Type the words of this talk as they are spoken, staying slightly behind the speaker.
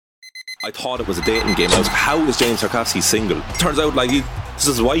I thought it was a dating game. I was like, how is James Tarkovsky single? Turns out, like, this is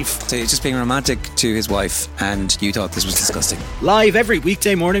his wife. So he's just being romantic to his wife, and you thought this was disgusting. Live every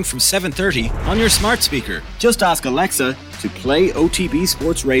weekday morning from 7:30 on your smart speaker. Just ask Alexa to play OTB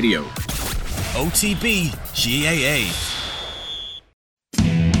Sports Radio. OTB GAA.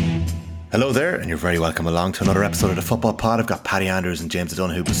 Hello there, and you're very welcome along to another episode of the Football Pod. I've got Paddy Anders and James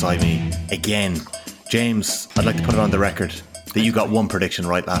O'Donoghue beside me again. James, I'd like to put it on the record that you got one prediction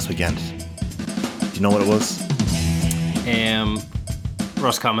right last weekend. Do you know what it was?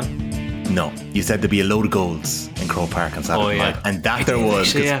 Roscommon. No, you said there'd be a load of goals in Croke Park on Saturday night, and that there was.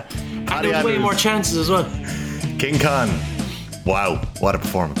 Actually, yeah. And there was way more chances as well. King Khan, wow, what a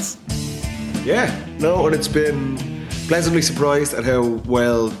performance. Yeah, no, and it's been pleasantly surprised at how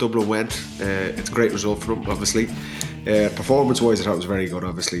well Dublin went. It's a great result for them, obviously. Performance-wise, I thought it was very good,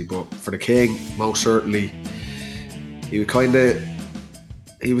 obviously, but for the King, most certainly, he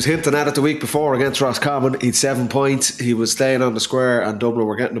was hinting at it the week before against Roscommon. He'd 7 points. He was staying on the square, and Dublin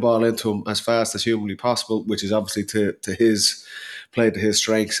were getting the ball into him as fast as humanly possible, which is obviously to his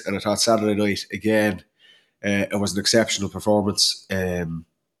strengths. And I thought Saturday night again, it was an exceptional performance. There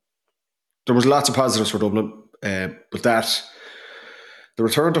was lots of positives for Dublin, but the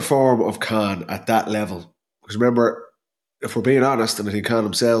return to form of Khan at that level. Because remember, if we're being honest, and I think Khan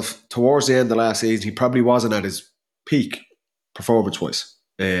himself, towards the end of last season, he probably wasn't at his peak performance-wise.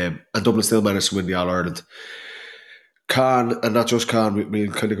 And Dublin still managed to win the All-Ireland. Khan, and not just Khan,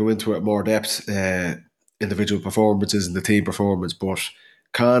 we'll kind of go into it in more depth, individual performances and the team performance, but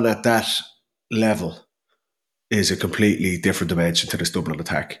Khan at that level is a completely different dimension to this Dublin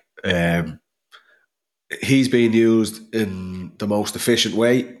attack. He's being used in the most efficient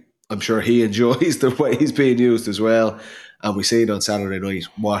way. I'm sure he enjoys the way he's being used as well. And we seen on Saturday night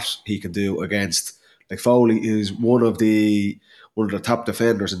what he can do against, like, Foley is one of the top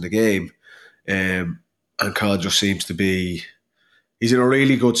defenders in the game, and Khan just seems to be, he's in a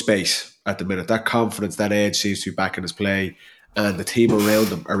really good space at the minute. That confidence, that edge seems to be back in his play, and the team around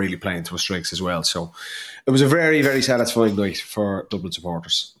him are really playing to his strengths as well. So it was a very, very satisfying night for Dublin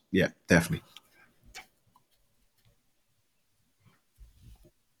supporters. Yeah, definitely.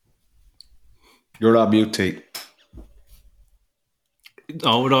 You're on mute, T.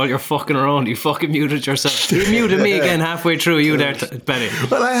 Oh, with all your fucking around, you fucking muted yourself. You muted me again halfway through. You there, Benny?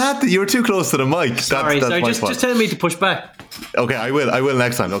 Well, I had to. You were too close to the mic. Sorry, just tell me to push back. Okay, I will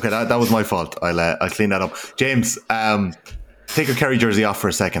next time. Okay, that was my fault. I'll clean that up. James, take your Kerry jersey off for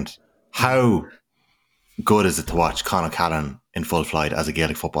a second. How good is it to watch Conor Callan in full flight as a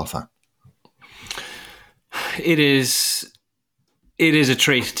Gaelic football fan? It is a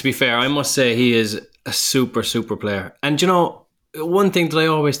treat, to be fair. I must say he is a super, super player. And you know, one thing that I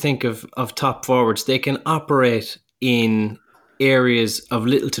always think of top forwards, they can operate in areas of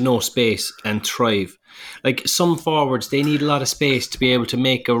little to no space and thrive. Like some forwards, they need a lot of space to be able to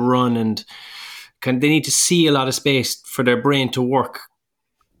make a run, and they need to see a lot of space for their brain to work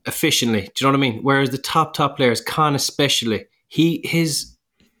efficiently. Do you know what I mean? Whereas the top players, Con especially, his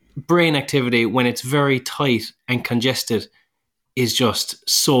brain activity when it's very tight and congested is just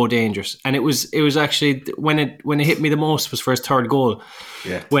so dangerous. And it was actually when it hit me the most was for his third goal.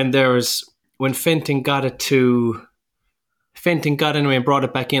 Yeah. When Fenton got anyway and brought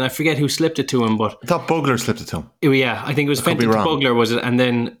it back in. I forget who slipped it to him, but I thought Bugler slipped it to him. Yeah, I think it was Fenton to Bugler, was it? And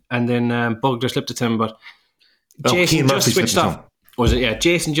then Bugler slipped it to him, but Jason just switched off. Was it? Yeah,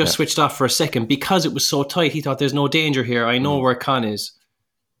 Jason just switched off for a second because it was so tight. He thought there's no danger here. I know where Con is.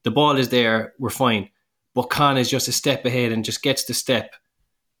 The ball is there. We're fine. But Con is just a step ahead and just gets the step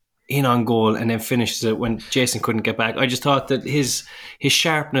in on goal and then finishes it when Jason couldn't get back. I just thought that his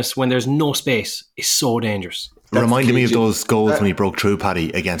sharpness when there's no space is so dangerous. It reminded me of those goals when he broke through,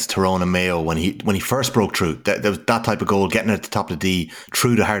 Paddy, against Tyrone and Mayo when he first broke through. There was that type of goal, getting it at the top of the D,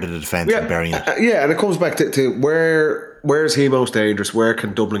 through the heart of the defence and burying it. Yeah, and it comes back to where is he most dangerous? Where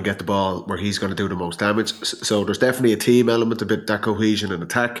can Dublin get the ball where he's going to do the most damage? So there's definitely a team element, a bit that cohesion and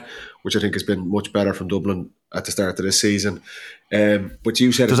attack, which I think has been much better from Dublin at the start of this season. But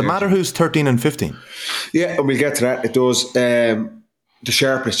you said, does it matter who's 13 and 15? Yeah, and we'll get to that. It does. The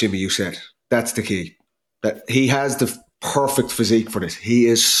sharpness, Jimmy, you said, that's the key. That he has the perfect physique for this. He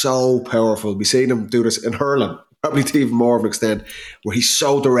is so powerful. We've seen him do this in hurling, probably to even more of an extent, where he's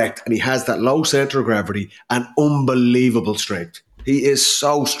so direct and he has that low centre of gravity and unbelievable strength. He is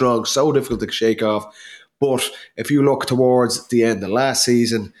so strong, so difficult to shake off. But if you look towards the end of last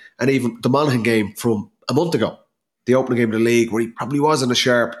season and even the Monaghan game from a month ago, the opening game of the league where he probably wasn't as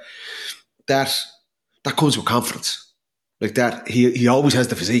sharp, that comes with confidence. like that. He always has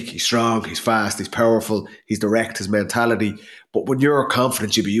the physique. He's strong, he's fast, he's powerful, he's direct, his mentality. But when you're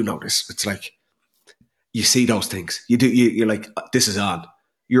confident, you know this. It's like you see those things. You do. You're like, this is on.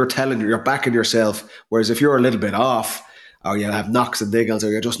 You're backing yourself. Whereas if you're a little bit off, or you have knocks and niggles, or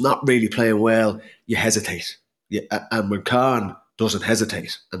you're just not really playing well, you hesitate. And when Khan doesn't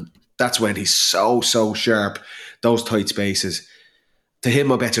hesitate, and that's when he's so sharp, those tight spaces. To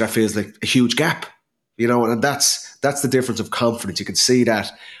him, I bet you that feels like a huge gap, and that's the difference of confidence. You can see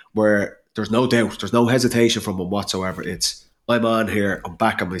that where there's no doubt, there's no hesitation from him whatsoever. It's, I'm on here, I'm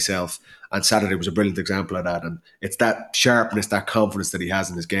backing myself. And Saturday was a brilliant example of that. And it's that sharpness, that confidence that he has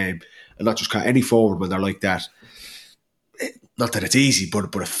in his game. And not just any forward when they're like that. Not that it's easy, but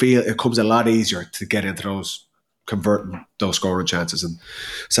it comes a lot easier to get into those, converting those scoring chances. And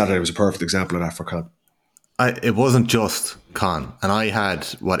Saturday was a perfect example of that for Con. It wasn't just Con, and I had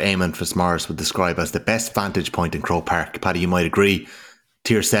what Eamon Fitzmaurice would describe as the best vantage point in Croke Park. Paddy, you might agree.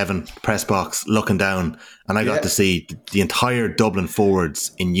 Tier 7, press box, looking down, and I got to see the entire Dublin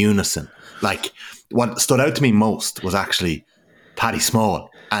forwards in unison. Like, what stood out to me most was actually Paddy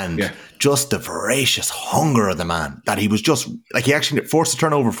Small and just the voracious hunger of the man, that he was just, like, he actually forced a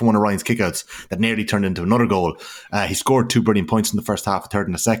turnover from one of Ryan's kickouts that nearly turned into another goal. He scored 2 brilliant points in the first half, a third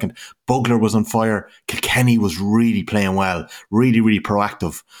in the second. Bugler was on fire. Kilkenny was really playing well, really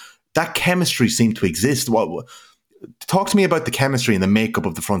proactive. That chemistry seemed to exist. Talk to me about the chemistry and the makeup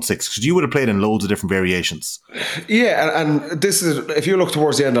of the front six, because you would have played in loads of different variations. Yeah, and this is, if you look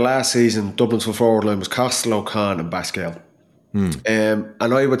towards the end of last season, Dublin's full forward line was Costello, Khan and Basquel. And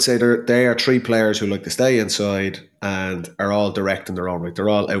I would say they are 3 players who like to stay inside and are all direct in their own right. They're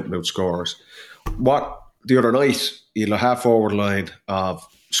all out and out scorers. The other night, you'll have half forward line of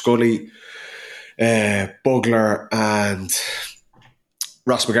Scully, Bugler and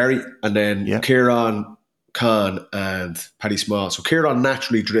Ross McGarry, and then Kieran, Khan and Paddy Small. So Kieran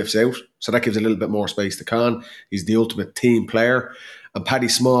naturally drifts out, so that gives a little bit more space to Khan. He's the ultimate team player. And Paddy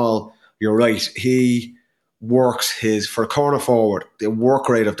Small, you're right, he works for a corner forward, the work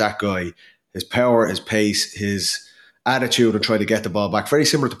rate of that guy, his power, his pace, his attitude and trying to get the ball back, very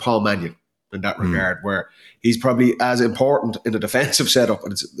similar to Paul Mannion in that regard, where he's probably as important in the defensive setup,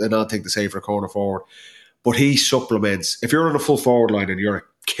 and it's an odd thing to say for a corner forward, but he supplements. If you're on a full forward line and you're a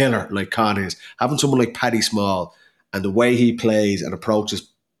killer like Con is, having someone like Paddy Small and the way he plays and approaches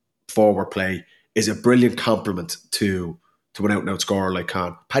forward play is a brilliant complement to an out-and-out scorer like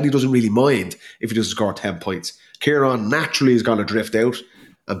Con. Paddy doesn't really mind if he doesn't score 10 points. Kieran naturally is going to drift out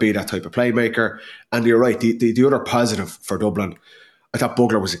and be that type of playmaker. And you're right, the other positive for Dublin, I thought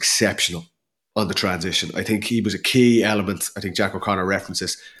Bugler was exceptional on the transition. I think he was a key element. I think Jack O'Connor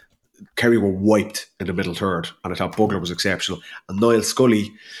references Kerry were wiped in the middle third, and I thought Bugler was exceptional. And Niall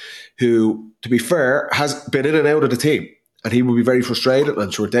Scully, who, to be fair, has been in and out of the team, and he will be very frustrated.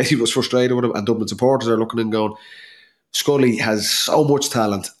 I'm sure Daisy was frustrated with him, and Dublin supporters are looking and going, Scully has so much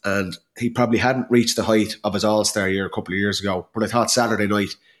talent, and he probably hadn't reached the height of his All-Star year a couple of years ago. But I thought Saturday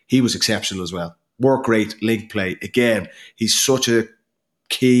night, he was exceptional as well. Work rate, link play. Again, he's such a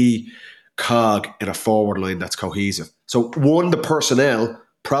key cog in a forward line that's cohesive. So, the personnel,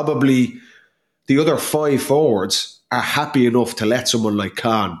 probably the other 5 forwards are happy enough to let someone like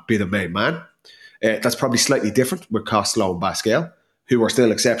Khan be the main man. That's probably slightly different with Costello and Basquel, who are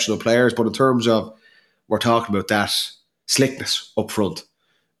still exceptional players. But in terms of, we're talking about that slickness up front,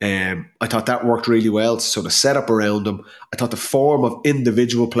 I thought that worked really well. So the setup around them, I thought the form of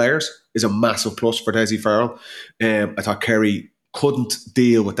individual players is a massive plus for Desi Farrell. I thought Kerry couldn't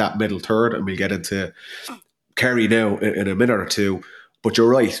deal with that middle third, and we'll get into Kerry now in a minute or two. But you're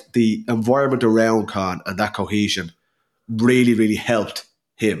right, the environment around Con and that cohesion really helped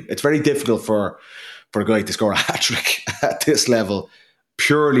him. It's very difficult for a guy to score a hat-trick at this level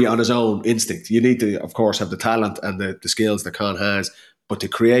purely on his own instinct. You need to, of course, have the talent and the skills that Con has, but the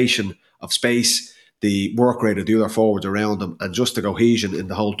creation of space, the work rate of the other forwards around him, and just the cohesion in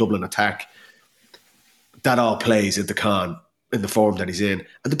the whole Dublin attack, that all plays into Con in the form that he's in.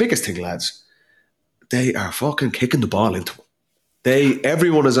 And the biggest thing, lads, they are fucking kicking the ball into him.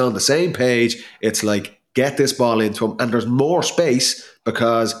 Everyone is on the same page. It's like, get this ball into him, and there's more space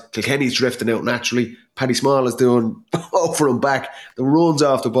because Kilkenny's drifting out naturally. Paddy Small is doing over and back, the runs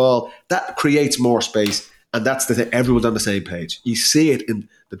off the ball. That creates more space, and that's the thing. Everyone's on the same page. You see it in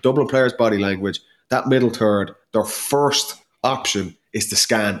the Dublin players' body language. That middle third, their first option is to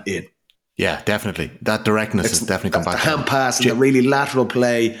scan in. Yeah, definitely. That directness has definitely come back. The hand pass and the really lateral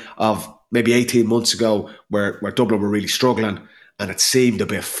play of maybe 18 months ago where Dublin were really struggling and it seemed a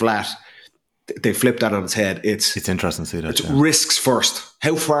bit flat. They flipped that on its head. It's interesting to see that. It's risks first.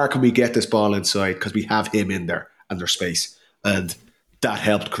 How far can we get this ball inside? Because we have him in there. and their space. And that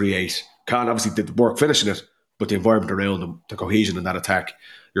helped create. Khan obviously did the work finishing it, but the environment around him, the cohesion in that attack,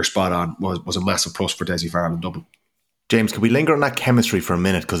 you're spot on, was a massive plus for Dessie Farrell in Dublin. James, can we linger on that chemistry for a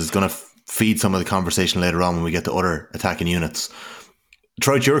minute? Because it's going to feed some of the conversation later on when we get to other attacking units.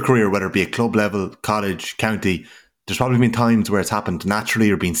 Throughout your career, whether it be at club level, college, county, there's probably been times where it's happened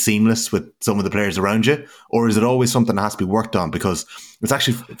naturally or been seamless with some of the players around you, or is it always something that has to be worked on? Because it's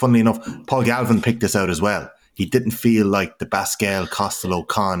actually, funnily enough, Paul Galvin picked this out as well. He didn't feel like the Pascal, Costello,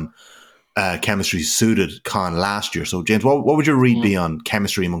 Con chemistry suited Con last year. So, James, what would your read be on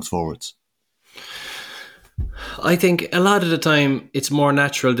chemistry amongst forwards? I think a lot of the time it's more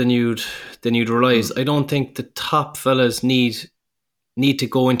natural than you'd realise. I don't think the top fellas need to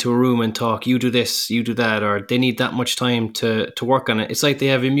go into a room and talk, you do this, you do that, or they need that much time to work on it. It's like they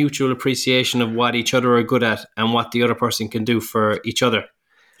have a mutual appreciation of what each other are good at and what the other person can do for each other.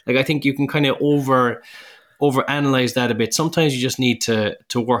 Like, I think you can kind of overanalyze that a bit. Sometimes you just need to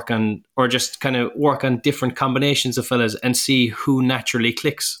work on, or just kind of work on different combinations of fellas and see who naturally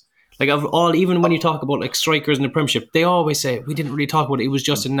clicks. Like, even when you talk about like strikers in the Premiership, they always say, we didn't really talk about it. It was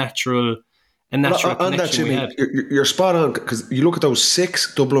just a natural connection that, Jimmy, we had. You're spot on, because you look at those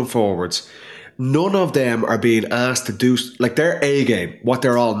 6 Dublin forwards, none of them are being asked to do, like, their A game, what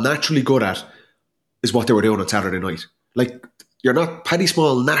they're all naturally good at, is what they were doing on Saturday night. Like, Paddy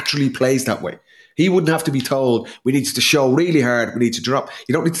Small naturally plays that way. He wouldn't have to be told, we need to show really hard, we need to drop.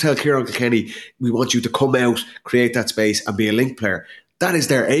 You don't need to tell Kieran Kilkenny, we want you to come out, create that space and be a link player. That is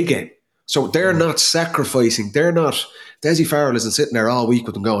their A game. So they're not sacrificing. They're not. Dessie Farrell isn't sitting there all week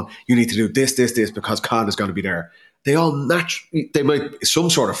with them going, you need to do this, because Con is going to be there. They all naturally, they might be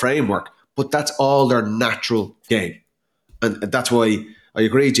some sort of framework, but that's all their natural game. And that's why I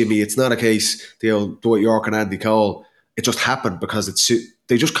agree, Jimmy. It's not a case, the old Dwight York and Andy Cole. It just happened because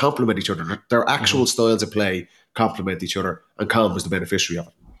they just complement each other. Their actual styles of play complement each other, and Con was the beneficiary of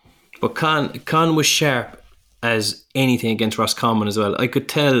it. But Con was sharp as anything against Roscommon as well. I could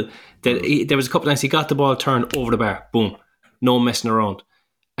tell that there was a couple of times he got the ball turned over the bar, boom, no messing around.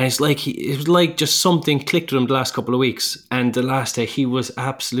 And it was like just something clicked with him the last couple of weeks, and the last day he was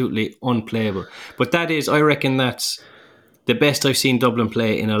absolutely unplayable. But I reckon that's the best I've seen Dublin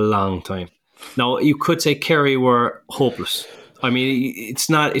play in a long time. Now, you could say Kerry were hopeless. I mean, it's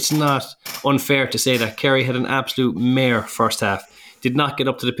not unfair to say that. Kerry had an absolute mare first half, did not get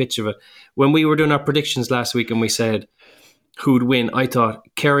up to the pitch of it. When we were doing our predictions last week and we said who'd win, I thought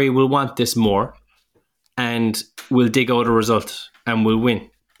Kerry will want this more and will dig out a result and will win.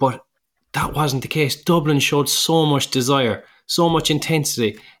 But that wasn't the case. Dublin showed so much desire, so much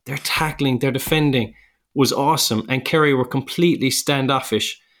intensity. Their tackling, their defending was awesome, and Kerry were completely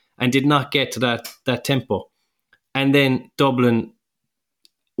standoffish and did not get to that tempo. And then Dublin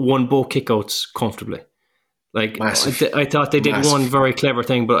won both kickouts comfortably. Like, I thought they did one very clever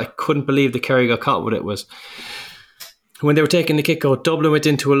thing, but I couldn't believe the Kerry got caught with it. Was when they were taking the kick out, Dublin went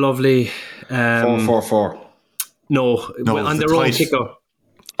into a lovely 4-4-4. No, on their own kick out.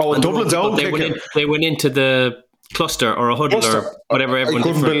 Oh, Dublin's own kick out. They went into the cluster or a huddle or whatever. I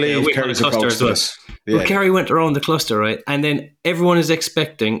couldn't believe Kerry's approach to this. Yeah. But Kerry went around the cluster, right? And then everyone is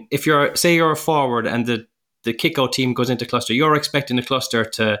expecting, if you're a forward and the kick-out team goes into cluster, you're expecting the cluster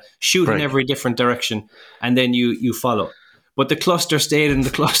to shoot in every different direction, and then you follow. But the cluster stayed in the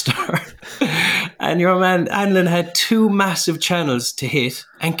cluster. And your man Anlin had 2 massive channels to hit,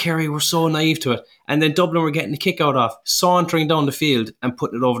 and Kerry were so naive to it. And then Dublin were getting the kick-out off, sauntering down the field and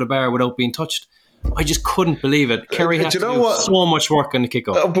putting it over the bar without being touched. I just couldn't believe it. Kerry had to do so much work on the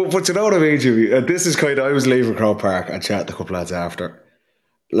kick-out. But you know what I mean, Jimmy? This is kind of, I was leaving Croke Park and chatting to a couple lads after.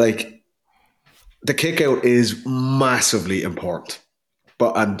 Like, the kick-out is massively important.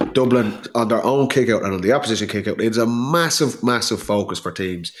 And Dublin, on their own kick-out and on the opposition kick-out, it's a massive, massive focus for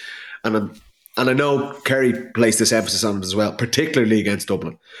teams. And I know Kerry placed this emphasis on it as well, particularly against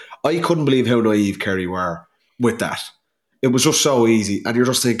Dublin. I couldn't believe how naive Kerry were with that. It was just so easy. And you're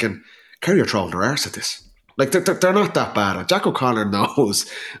just thinking, Kerry are throwing their arse at this. Like, they're not that bad. And Jack O'Connor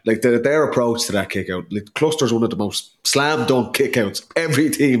knows, like, their approach to that kick-out. Like, cluster's one of the most slam-dunk kick-outs. Every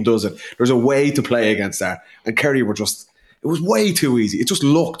team does it. There's a way to play against that. And Kerry were just... It was way too easy. It just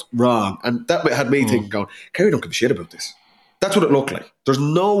looked wrong. And that had me thinking, going, Kerry don't give a shit about this. That's what it looked like. There's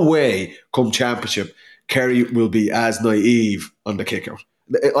no way, come championship, Kerry will be as naive on the kick-out.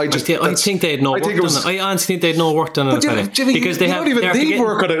 I think they had no work done it. I honestly think they had no work done on it. Jimmy, because they don't even need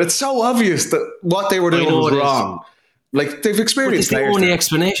work on it. It's so obvious that what they were doing was wrong. Like, they've experienced players. It's the only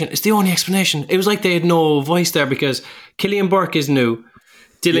explanation. It's the only explanation. It was like they had no voice there because Killian Burke is new,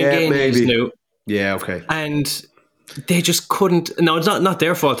 Dylan Gainey is new. Yeah, okay. And they just couldn't. No, it's not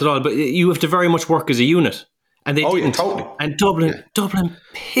their fault at all, but you have to very much work as a unit. And they Oh, yeah, didn't. totally. And Dublin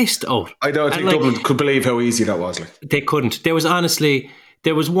pissed out. I don't think Dublin could believe how easy that was. Like. They couldn't. There was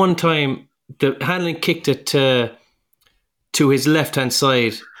one time the Hanlon kicked it to his left-hand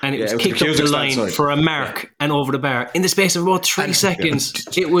side, and it was kicked up the line for a mark and over the bar in the space of about 3 seconds.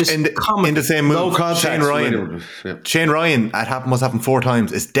 It was in the same move. No contact. Shane Ryan, it must happen 4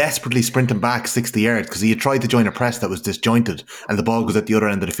 times, is desperately sprinting back 60 yards because he had tried to join a press that was disjointed and the ball was at the other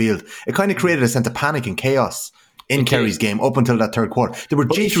end of the field. It kind of created a sense of panic and chaos in Kerry's game up until that third quarter. They were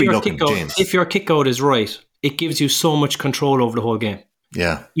jittery looking, James. If your kick out is right, it gives you so much control over the whole game.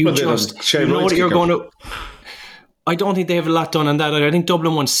 Yeah. You know that you're going to... I don't think they have a lot done on that either. I think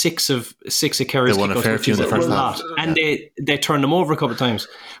Dublin won 6 of Kerry's kickouts. They won a fair few in the first half. And they turned them over a couple of times.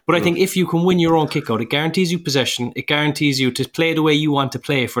 But I think if you can win your own kickout, it guarantees you possession. It guarantees you to play the way you want to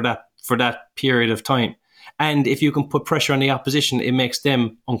play for that period of time. And if you can put pressure on the opposition, it makes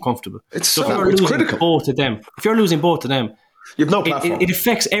them uncomfortable. It's critical. Both of them. If you're losing both of them, you have no platform. It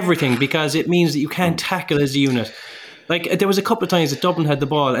affects everything because it means that you can't tackle as a unit. Like, there was a couple of times that Dublin had the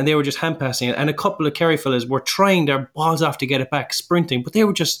ball and they were just hand passing it, and a couple of Kerry fellas were trying their balls off to get it back, sprinting, but they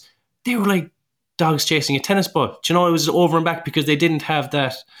were like dogs chasing a tennis ball. Do you know, it was over and back because they didn't have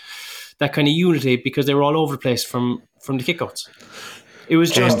that kind of unity because they were all over the place from the kickouts. It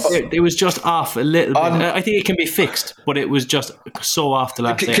was just off a little bit. I think it can be fixed, but it was just so off the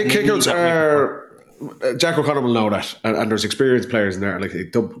last day. Kickouts are... Jack O'Connor will know that, and there's experienced players in there. Like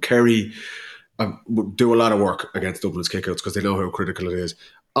Kerry do a lot of work against Dublin's kickouts because they know how critical it is.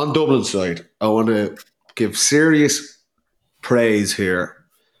 On Dublin's side, I want to give serious praise here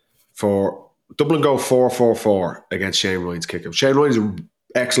for Dublin go 4-4-4 against Shane Ryan's kickout. Shane Ryan's an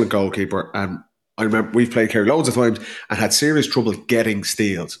excellent goalkeeper, and I remember we've played Kerry loads of times and had serious trouble getting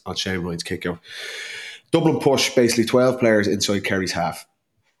steals on Shane Ryan's kickout. Dublin push basically 12 players inside Kerry's half.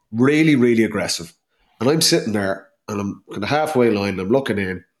 Really, really aggressive. And I'm sitting there and I'm kind of halfway line and I'm looking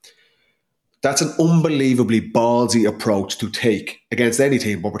in. That's an unbelievably ballsy approach to take against any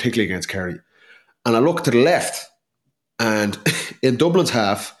team, but particularly against Kerry. And I look to the left, and in Dublin's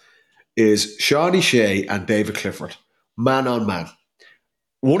half is Shawnee Shea and David Clifford, man on man.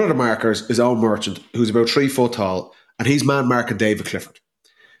 One of the markers is Owen Merchant, who's about 3 foot tall, and he's man marking David Clifford.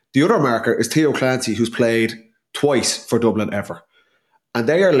 The other marker is Theo Clancy, who's played twice for Dublin ever. And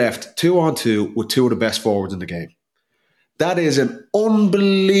they are left 2-on-2 with 2 of the best forwards in the game. That is an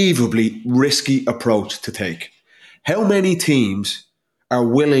unbelievably risky approach to take. How many teams are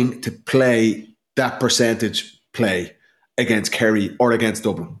willing to play that percentage play against Kerry or against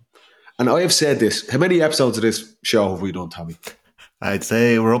Dublin? And I have said this. How many episodes of this show have we done, Tommy? I'd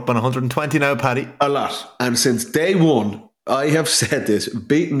say we're up on 120 now, Paddy. A lot. And since day one, I have said this,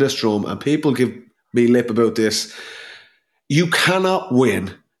 beaten this drum, and people give me lip about this. You cannot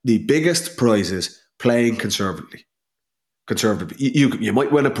win the biggest prizes playing conservatively. You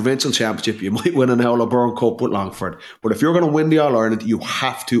might win a provincial championship, you might win an All O'Byrne Cup with Longford, but if you're going to win the All Ireland, you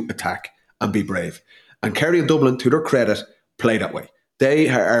have to attack and be brave. And Kerry and Dublin, to their credit, play that way. They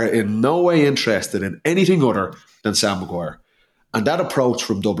are in no way interested in anything other than Sam Maguire. And that approach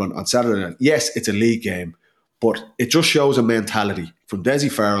from Dublin on Saturday night, yes, it's a league game, but it just shows a mentality from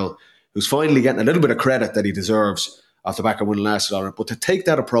Desi Farrell, who's finally getting a little bit of credit that he deserves off the back of winning last year. But to take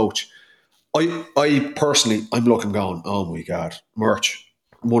that approach, I personally, I'm looking going, oh my God, Merch,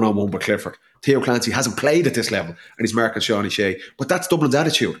 1-on-1 with Clifford. Theo Clancy hasn't played at this level and he's marking Shawnee Shea. But that's Dublin's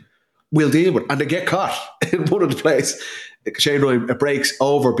attitude. We'll deal with it. And they get caught in one of the plays. Shane Ryan, it breaks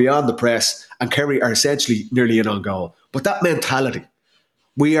over beyond the press and Kerry are essentially nearly in on goal. But that mentality,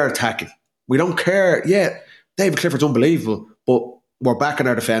 we are attacking. We don't care. Yeah, David Clifford's unbelievable, but we're backing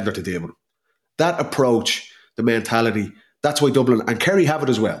our defender to deal with him. That approach, the mentality, that's why Dublin and Kerry have it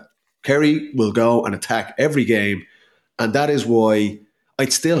as well. Kerry will go and attack every game, and that is why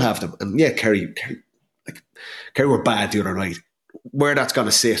I'd still have them. And yeah, Kerry were bad the other night. Where that's going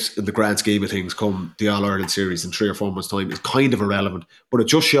to sit in the grand scheme of things come the All-Ireland series in 3 or 4 months' time is kind of irrelevant. But it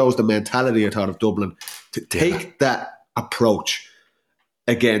just shows the mentality, I thought, of Dublin to take that approach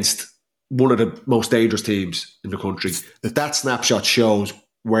against one of the most dangerous teams in the country. That snapshot shows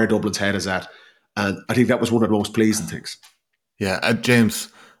where Dublin's head is at. And I think that was one of the most pleasing things. Yeah, James,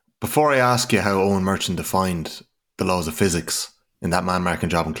 before I ask you how Owen Merchant defined the laws of physics in that man-marking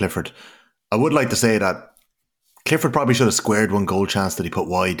job in Clifford, I would like to say that Clifford probably should have squared one goal chance that he put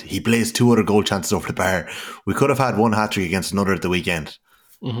wide. He blazed 2 other goal chances over the bar. We could have had one hat-trick against another at the weekend.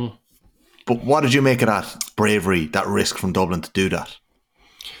 Mm-hmm. But what did you make of that bravery, that risk from Dublin to do that?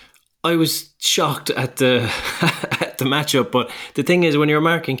 I was shocked at the at the matchup, but the thing is, when you're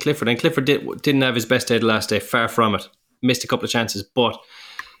marking Clifford, and Clifford didn't have his best day the last day, far from it, missed a couple of chances, but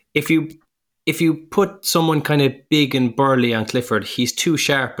if you if you put someone kind of big and burly on Clifford, he's too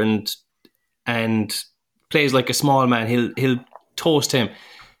sharp and plays like a small man. He'll toast him.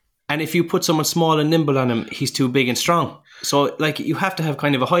 And if you put someone small and nimble on him, he's too big and strong. So like you have to have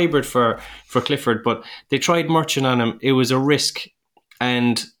kind of a hybrid for Clifford, but they tried Murchan on him. It was a risk.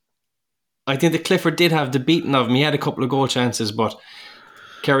 And I think that Clifford did have the beating of him. He had a couple of goal chances, but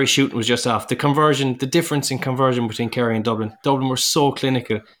Kerry's shooting was just off. The difference in conversion between Kerry and Dublin. Dublin were so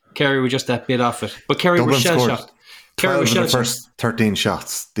clinical. Kerry were just that bit off it. But Kerry Dublin was shell-shocked. Kerry was the first 13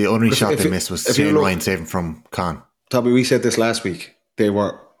 shots. The only shot they missed was Shane Ryan saving from Con. Tommy, we said this last week. They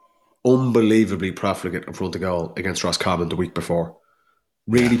were unbelievably profligate in front of goal against Roscommon the week before.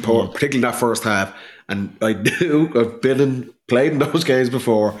 Really poor, particularly that first half. And I knew I've played in those games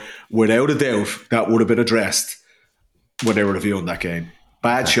before. Without a doubt, that would have been addressed when they were reviewing that game.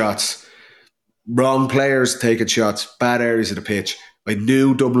 Bad shots, wrong players taking shots, bad areas of the pitch. I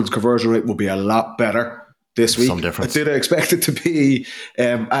knew Dublin's conversion rate would be a lot better this week. Some difference. I didn't expect it to be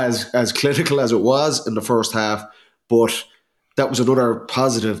as clinical as it was in the first half, but that was another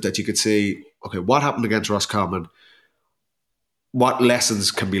positive that you could see, okay, what happened against Roscommon? What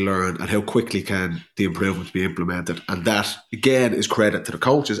lessons can be learned and how quickly can the improvements be implemented? And that, again, is credit to the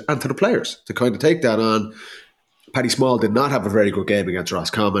coaches and to the players to kind of take that on. Paddy Small did not have a very good game against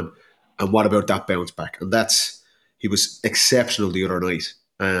Roscommon. And what about that bounce back? And he was exceptional the other night.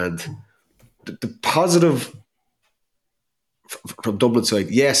 And the positive from Dublin's side,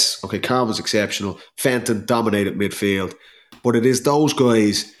 yes, okay, Con was exceptional. Fenton dominated midfield. But it is those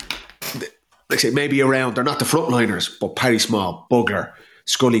guys, like I say, maybe around, they're not the frontliners, but Paddy Small, Bugler,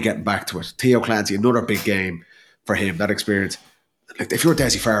 Scully getting back to it. Theo Clancy, another big game for him, that experience. Like if you're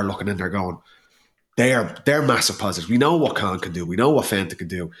Desi Farrell looking in there going, they're massive positives. We know what Con can do. We know what Fenton can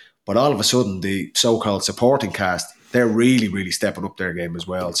do. But all of a sudden, the so-called supporting cast, they're really, really stepping up their game as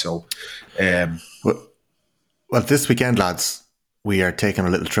well. So, well, this weekend, lads, we are taking a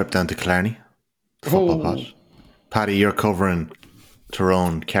little trip down to Killarney. Football pod. Paddy, you're covering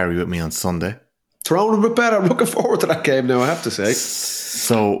Tyrone, Kerry with me on Sunday. Tyrone a bit better. I'm looking forward to that game now, I have to say.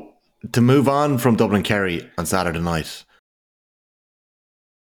 So, to move on from Dublin Kerry on Saturday night,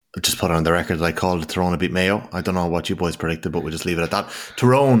 I'll just put it on the record that I called Tyrone a beat Mayo. I don't know what you boys predicted, but we'll just leave it at that.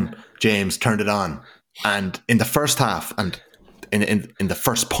 Tyrone, James, turned it on. And in the first half, and in the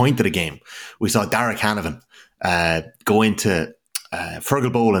first point of the game, we saw Derek Hanavan go into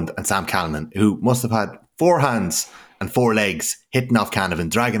Fergal Boland and Sam Callanan, who must have had 4 hands and 4 legs, hitting off Canavan,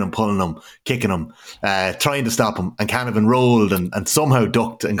 dragging him, pulling him, kicking him, trying to stop him. And Canavan rolled and somehow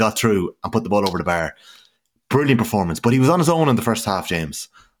ducked and got through and put the ball over the bar. Brilliant performance. But he was on his own in the first half, James,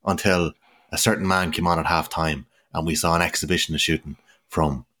 until a certain man came on at half time and we saw an exhibition of shooting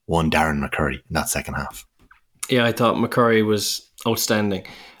from one Darren McCurry in that second half. Yeah, I thought McCurry was outstanding.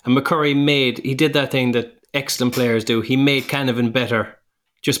 And McCurry he did that thing that excellent players do. He made Canavan better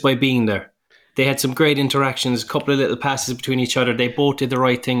just by being there. They had some great interactions, a couple of little passes between each other. They both did the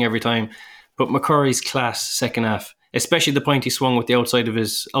right thing every time. But McCurry's class second half, especially the point he swung with the outside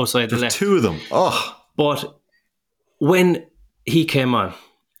the left. 2 of them. Oh. But when he came on,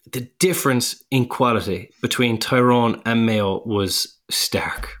 the difference in quality between Tyrone and Mayo was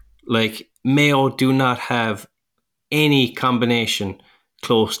stark. Like, Mayo do not have any combination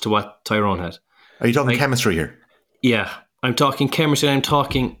close to what Tyrone had. Are you talking chemistry here? Yeah, I'm talking chemistry, I'm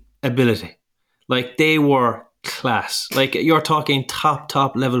talking ability. Like, they were class. Like, you're talking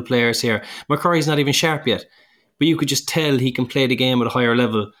top level players here. McCurry's not even sharp yet, but you could just tell he can play the game at a higher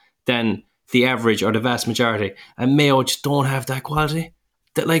level than the average or the vast majority. And Mayo just don't have that quality.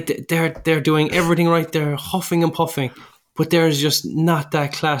 That, like, they're doing everything right. They're huffing and puffing, but there's just not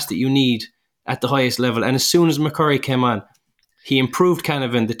that class that you need at the highest level. And as soon as McCurry came on, he improved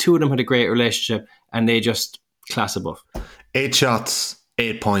Canavan. The 2 of them had a great relationship, and they just class above. 8 shots,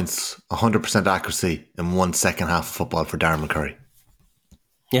 8 points, 100% accuracy in one second half of football for Darren McCurry.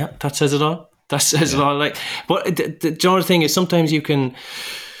 Yeah, that says it all. That says it all. Like, but the other thing is, sometimes you can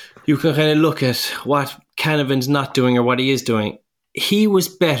kind of look at what Canavan's not doing or what he is doing. He was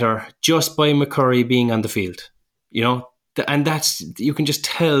better just by McCurry being on the field, you know, and you can just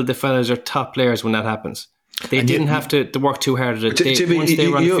tell the fellas are top players when that happens. They didn't have to work too hard at it. Jimmy, once they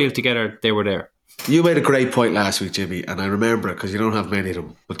were on the field together, they were there. You made a great point last week, Jimmy, and I remember it because you don't have many of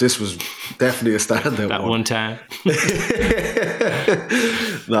them. But this was definitely a standout that one time.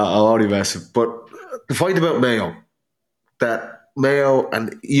 No, I'm only messing. But the fight about Mayo,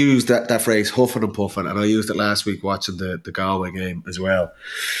 and you used that phrase, huffing and puffing, and I used it last week watching the Galway game as well.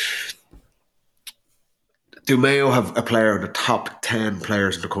 do Mayo have a player in the top 10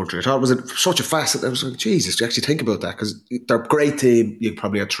 players in the country? I thought it was such a facet. I was like, Jesus, do you actually think about that? Because they're a great team. You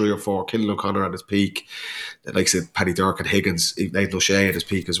probably had 3 or 4. Killen O'Connor at his peak. Like I said, Paddy Durcan, Higgins, Nathan O'Shea at his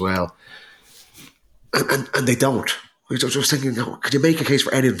peak as well. And they don't. I was just thinking, could you make a case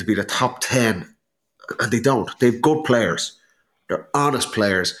for any of them to be the top 10? And they don't. They've good players. They're honest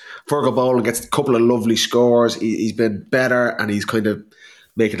players. Fergal Boland gets a couple of lovely scores. He's been better and he's kind of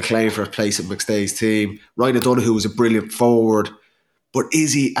making a claim for a place in McStay's team. Ryan O'Donoghue was a brilliant forward, but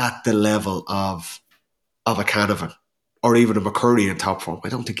is he at the level of a Canavan or even a McCurry in top form? I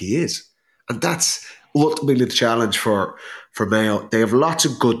don't think he is. And that's ultimately the challenge for Mayo. They have lots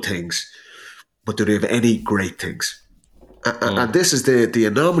of good things, but do they have any great things? And this is the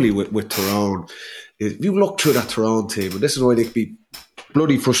anomaly with Tyrone. If you look through that Tyrone team, and this is why they can be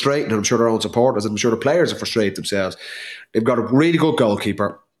bloody frustrating, and I'm sure their own supporters, and I'm sure the players are frustrated themselves. They've got a really good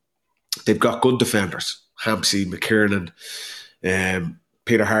goalkeeper. They've got good defenders. Hampsey, McKiernan,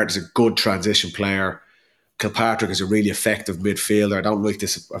 Peter Hart is a good transition player. Kilpatrick is a really effective midfielder. I don't like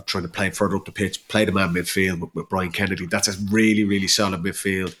this. I'm trying to play further up the pitch, play the man midfield with Brian Kennedy. That's a really, really solid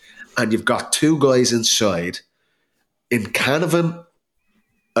midfield. And you've got 2 guys inside. In Canavan,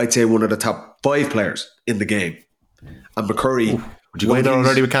 I'd say one of the top 5 players in the game. And McCurry... Would you go there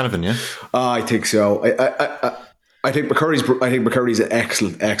already with Canavan, yeah? I think so. I think McCurry's an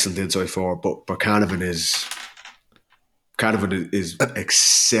excellent inside forward, but Canavan is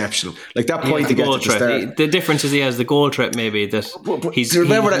exceptional. Like that point to get to the start. The difference is he has the goal threat. Maybe that he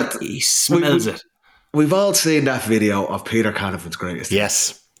smells it. We've all seen that video of Peter Canavan's greatest.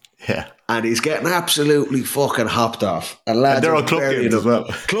 Yes. Yeah. And he's getting absolutely fucking hopped off. And lads, they're on club games as well.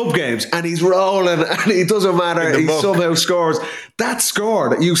 Club games. And he's rolling and it doesn't matter. He somehow scores. That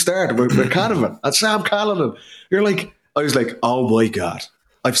score that you started with Canavan and Sam Callanan. I was like, oh my God.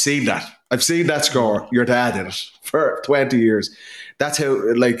 I've seen that. I've seen that score. Your dad did it for 20 years. That's how,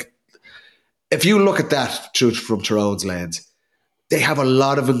 if you look at that from Tyrone's lens, they have a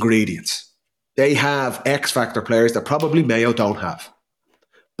lot of ingredients. They have X-factor players that probably Mayo don't have.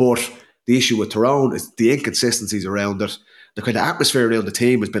 But the issue with Tyrone is the inconsistencies around it. The kind of atmosphere around the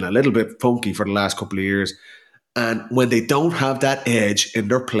team has been a little bit funky for the last couple of years. And when they don't have that edge in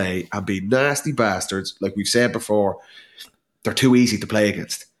their play and be nasty bastards, like we've said before, they're too easy to play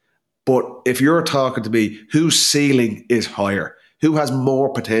against. But if you're talking to me, whose ceiling is higher? Who has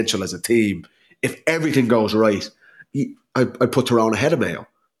more potential as a team? If everything goes right, I put Tyrone ahead of Mayo.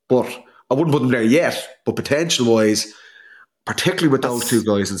 But I wouldn't put them there yet. But potential-wise, particularly with those 2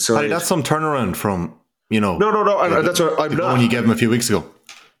 guys inside. That's some turnaround from, No. That's what I'm not. When you gave them a few weeks ago.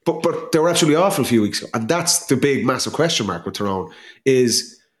 But they were actually awful a few weeks ago. And that's the big, massive question mark with Tyrone,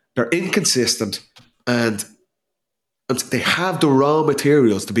 is they're inconsistent and they have the raw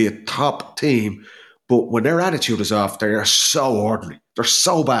materials to be a top team, but when their attitude is off, they are so ordinary. They're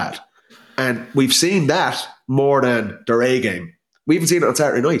so bad. And we've seen that more than their A game. We even seen it on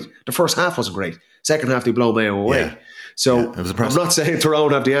Saturday night. The first half wasn't great. Second half, they blow Mayo away. Yeah. So I'm not saying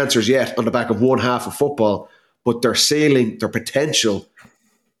Tyrone have the answers yet on the back of one half of football, but their ceiling, their potential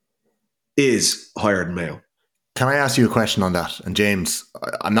is higher than Mayo. Can I ask you a question on that? And James,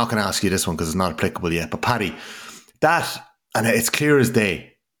 I'm not going to ask you this one because it's not applicable yet, but Paddy, and it's clear as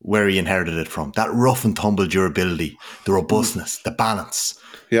day where he inherited it from, that rough and tumble durability, the robustness, the balance.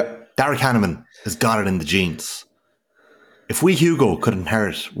 Yeah. Derek Hanneman has got it in the genes. If we, Hugo, could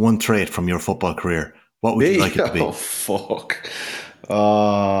inherit one trait from your football career, what would you like it to be? Oh, fuck.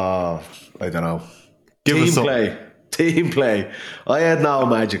 I don't know. Team play. I had no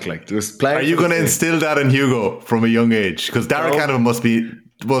magic like this. Are you going to instill that in Hugo from a young age? Because Derek Hanneman must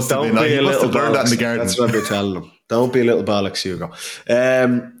have learned that in the garden. That's what we're telling them. Don't be a little bollocks, Hugo.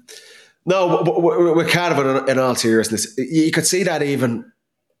 No, with Canavan, in all seriousness, you could see that even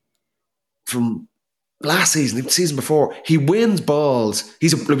from last season, the season before. He wins balls.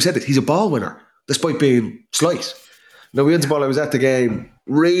 Like we said, he's a ball winner, despite being slight. Now, he wins the ball. I was at the game,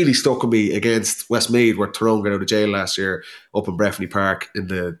 really stuck with me against Westmeath, where Tyrone got out of jail last year, up in Breffni Park in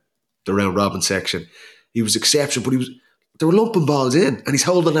the round robin section. He was exceptional, but they were lumping balls in, and he's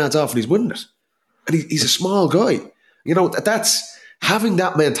holding lads off and he's winning it. And he's a small guy. That's having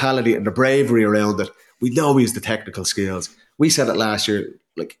that mentality and the bravery around it. We know he has the technical skills. We said it last year.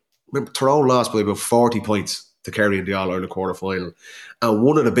 Remember, Tyrone lost by about 40 points to Kerry in the All-Ireland quarter-final. And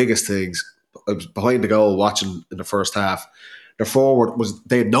one of the biggest things, I was behind the goal watching in the first half, their forward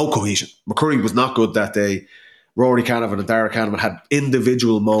they had no cohesion. McCurry was not good that day. Rory Canavan and Derek Canavan had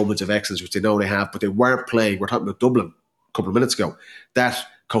individual moments of excellence, which they know they have, but they weren't playing. We're talking about Dublin a couple of minutes ago. That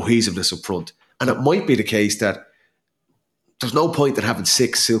cohesiveness up front. And it might be the case that there's no point in having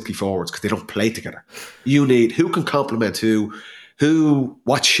 6 silky forwards because they don't play together. You need who can complement who,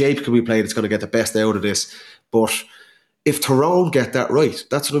 what shape can we play that's going to get the best out of this. But if Tyrone get that right,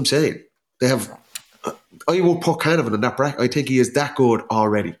 that's what I'm saying. They have. I would put Canavan in that bracket. I think he is that good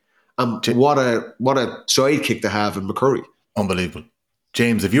already. What a sidekick to have in McCurry. Unbelievable.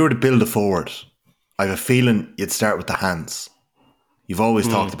 James, if you were to build a forward, I have a feeling you'd start with the hands. You've always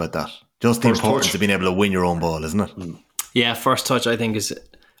talked about that. Just the importance of being able to win your own ball, isn't it? Yeah, first touch I think is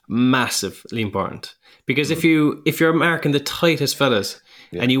massively important. Because if you're marking the tightest fellas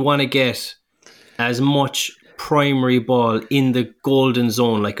and you want to get as much primary ball in the golden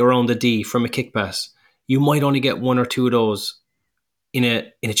zone, like around the D from a kick pass, you might only get 1 or 2 of those in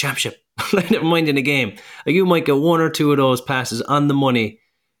a championship. Never mind in a game. Like you might get 1 or 2 of those passes on the money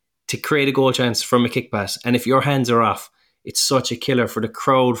to create a goal chance from a kick pass. And if your hands are off, it's such a killer for the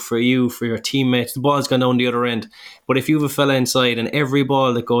crowd, for you, for your teammates. The ball's gone down the other end. But if you have a fella inside and every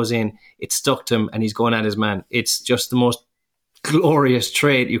ball that goes in, it's stuck to him and he's going at his man, it's just the most glorious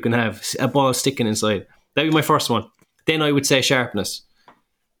trait you can have. A ball sticking inside. That'd be my first one. Then I would say sharpness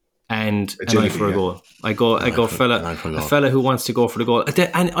and an eye for a goal. I go a fella who wants to go for the goal.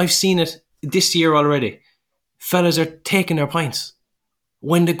 And I've seen it this year already. Fellas are taking their points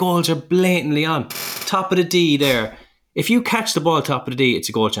when the goals are blatantly on. Top of the D there. If you catch the ball top of the D, it's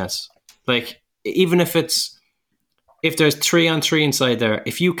a goal chance. Like, even if there's 3-on-3 inside there,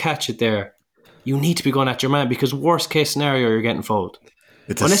 if you catch it there, you need to be going at your man because worst case scenario, you're getting fouled.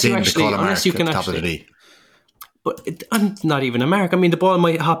 It's unless you can top of the D. But not even a mark. I mean, the ball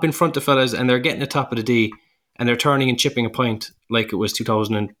might hop in front of fellas and they're getting the top of the D and they're turning and chipping a point like it was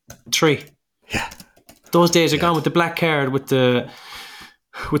 2003. Yeah. Those days are gone with the black card, with the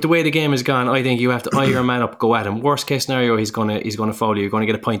way the game has gone. I think you have to eye your man up, go at him. Worst case scenario, he's gonna foul you. You're going to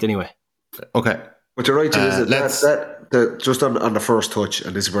get a point anyway. Okay. But you're right, is it? Just on the first touch,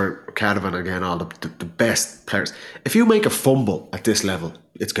 and this is where Canavan, again, all the best players. If you make a fumble at this level,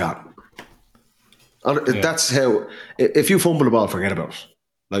 it's gone. And that's how. If you fumble the ball, forget about it.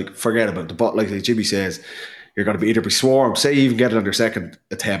 Like, forget about the ball. Like Jimmy says, you're going to either be swarmed. Say you even get it on your second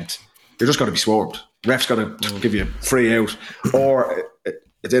attempt, you're just going to be swarmed. Ref's going to give you a free out, or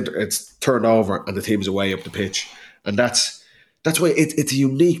it's turned over and the team's away up the pitch, and that's why it's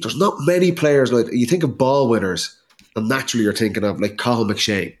unique. There's not many players like you think of ball winners, and naturally you're thinking of like Cathal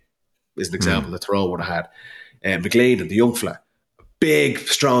McShane is an example that Tyrone would have had. McLean and the young fella, big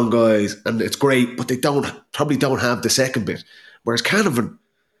strong guys, and it's great, but they probably don't have the second bit. Whereas Canavan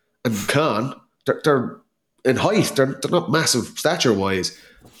and Khan, they're in height, they're not massive stature wise,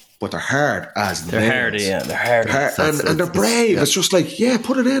 but they're hard as nails. They're hardy, yeah. They're hard. And they're brave. It's just like,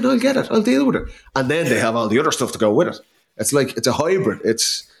 put it in, I'll get it, I'll deal with it. And then they have all the other stuff to go with it. It's like, it's a hybrid.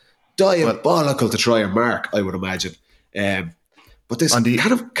 It's diabolical to try and mark, I would imagine. But this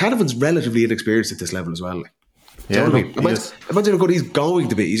Canavan's relatively inexperienced at this level as well. Like. You know what I mean? Imagine how good he's going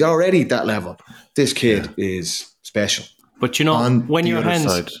to be. He's already at that level. This kid is special. But you know, when your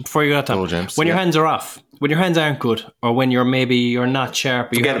hands, before you go to that, when your hands are off, when your hands aren't good, or when you're not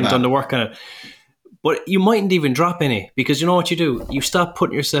sharp, or you haven't done the work on it, but you mightn't even drop any, because you know what you do? You stop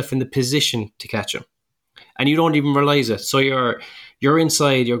putting yourself in the position to catch him, and you don't even realise it. So you're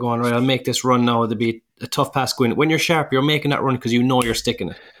inside, you're going, right, I'll make this run now, it'll be a tough pass going. When you're sharp, you're making that run because you know you're sticking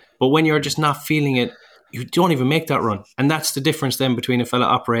it. But when you're just not feeling it, you don't even make that run. And that's the difference then between a fella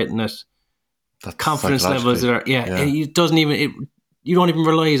operating at confidence levels that are, it doesn't even, you don't even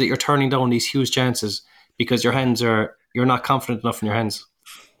realise that you're turning down these huge chances because you're not confident enough in your hands.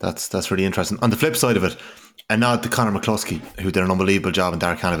 That's really interesting. On the flip side of it, a nod to Conor McCluskey, who did an unbelievable job in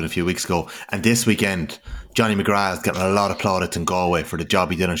Darragh Canavan a few weeks ago. And this weekend, Johnny McGrath is getting a lot of plaudits in Galway for the job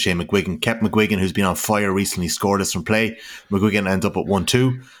he did on Shane McGuigan. Kept McGuigan, who's been on fire recently, scoreless from play. McGuigan ends up at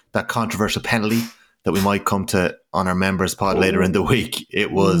 1-2. That controversial penalty that we might come to on our members pod later in the week.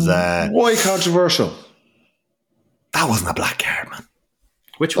 It was... why controversial? That wasn't a black card, man.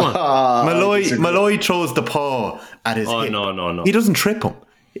 Which one? Malloy throws the paw at his hip. No. He doesn't trip him.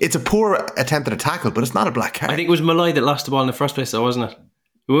 It's a poor attempt at a tackle, but it's not a black card. I think it was Malloy that lost the ball in the first place, though, wasn't it?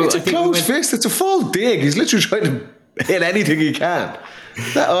 It's a closed fist. It's a full dig. He's literally trying to hit anything he can.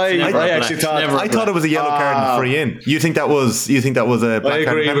 I thought it was a yellow card and free in. You think that was a black card? I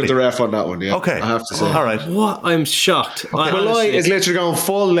agree with the ref on that one. Yeah. Okay, I have to say. All right. What? I'm shocked. Malloy is literally going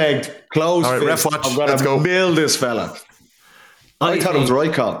full legged, closed fist. Ref watch. I'm going to mill this fella. I thought it was the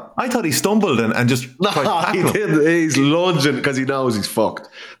right call. I thought he stumbled and just he didn't. He's lunging because he knows he's fucked.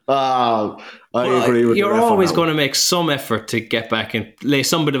 I agree with you. You're always going to make some effort to get back and lay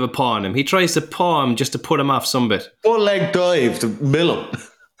some bit of a paw on him. He tries to paw him just to put him off some bit. Full leg dive to mill him.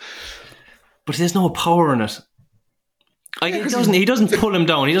 But there's no power in it. He doesn't pull him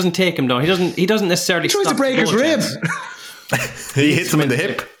down. He doesn't take him down. He doesn't necessarily. He tries to stop break the his goal rib. chance. He hits him in the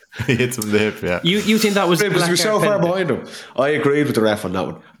hip. Yeah. You think that was Because he was so far behind him. I agreed with the ref on that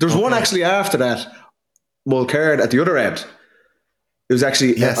one. There was one actually after that, Mulcairn at the other end. It was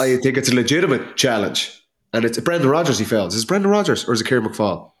actually, Yes. I think it's a legitimate challenge. And it's Brendan Rodgers he fails. Is it Brendan Rodgers or is it Kieran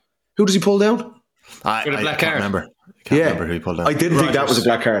McFall? Who does he pull down? I black can't card. remember. Can't remember who he pulled down. I didn't think that was a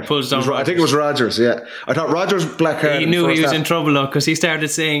black card. Pulls down I think it was Rodgers, yeah. I thought Rodgers' black card. He knew he was in trouble though because he started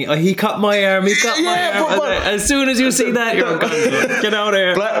saying, he cut my arm, he cut my arm. but- As soon as you see that, you're gone. Get out of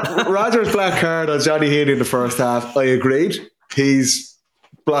here. Rodgers' black card on Johnny Heaney in the first half. I agreed. He's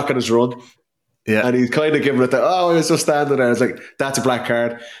blocking his run. Yeah. And he's kind of giving it that, he was just standing there. It's like, that's a black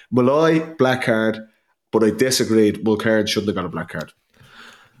card. Malloy, black card. But I disagreed. Mulcairn shouldn't have got a black card.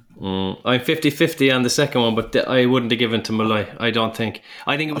 I'm 50-50 on the second one, but I wouldn't have given to Malloy. I don't think.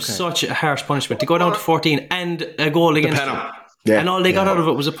 I think it was such a harsh punishment to go down to 14 and a goal against them. Yeah. And all they got out of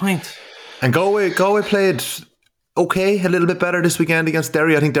it was a point. And Galway played okay, a little bit better this weekend against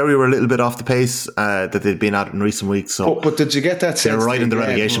Derry. I think Derry were a little bit off the pace that they'd been at in recent weeks. So But did you get that sense? they're right in the again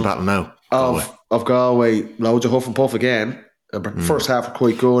relegation battle now. Of Galway, loads of huff and puff again. First half were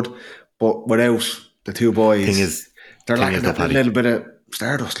quite good, but without the two boys, they're lacking a little bit of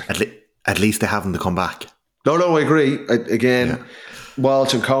stardust. At least they haven't to come back. No, I agree.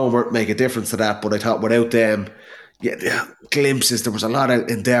 Walsh and Comer make a difference to that, but I thought without them, glimpses, there was a lot of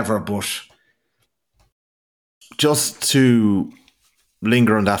endeavour, but Just to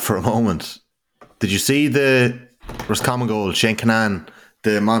linger on that for a moment, did you see the Roscommon goal? Shane Canaan,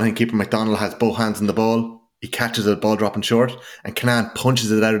 the Monaghan keeper McDonald, has both hands on the ball. He catches the ball dropping short, and Canaan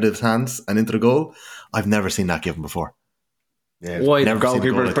punches it out of his hands and into the goal. I've never seen that given before. yeah, Why? never seen a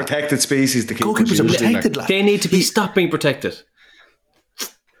goal goalkeepers, like that. protected species. The Goalkeepers are protected, lad. They need to be stopped being protected.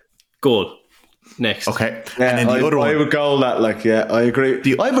 Goal. Next. Okay. Yeah, and then the other I one. would go that. I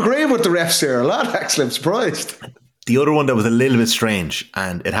agree. I'm agreeing with the refs here a lot. Actually, I'm surprised. The other one that was a little bit strange,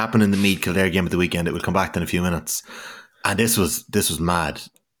 and it happened in the Meath-Kildare game at the weekend. It will come back in a few minutes. And this was mad.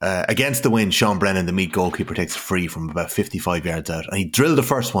 Against the wind, Sean Brennan, the Meath goalkeeper, takes a free from about 55 yards out. And he drilled the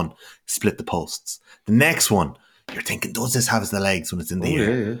first one, split the posts. The next one, you're thinking, does this have the legs when it's in the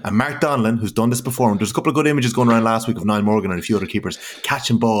air? Yeah. And Mark Donlan, who's done this before, and there's a couple of good images going around last week of Niall Morgan and a few other keepers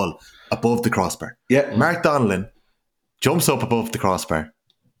catching ball above the crossbar. Yeah. Mark Donlan jumps up above the crossbar,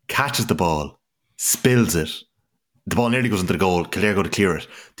 catches the ball, spills it. The ball nearly goes into the goal. Kildare go to clear it.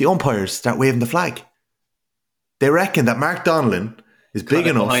 The umpires start waving the flag. They reckon that Mark Donlan is big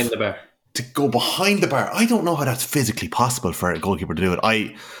enough behind the bar to go behind the bar. I don't know how that's physically possible for a goalkeeper to do it.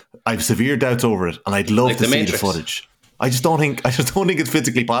 I've severe doubts over it, and I'd love Like to the see Matrix. the footage. I just don't think it's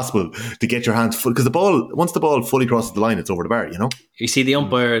physically possible to get your hands full, because once the ball fully crosses the line, it's over the bar. You know. You see, the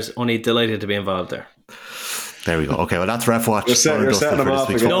umpires only delighted to be involved there. There we go. Okay, well that's ref watch. You're setting them off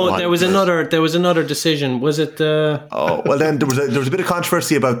again. No, there was another decision. Was it? Oh well, then there was a bit of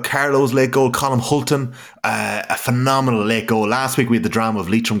controversy about Carlo's late goal. Colm Hulton, a phenomenal late goal. Last week we had the drama of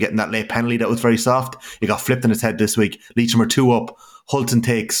Leitrim getting that late penalty that was very soft. He got flipped in his head this week. Leitrim are 2 up. Hulton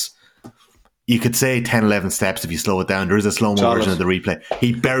takes, you could say 10-11 steps if you slow it down. There is a slow-mo version of the replay.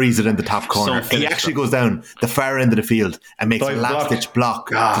 He buries it in the top corner. He actually goes down the far end of the field and makes a last-ditch block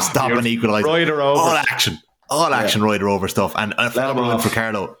to stop and equalise. All action rider over stuff, and a phenomenal win for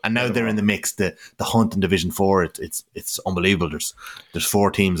Carlo. And now they're in the mix. The hunt in Division 4, it's unbelievable. There's 4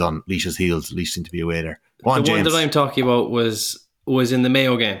 teams on Laois's heels. Laois seem to be away there. Go on, the one James. that I'm talking about was in the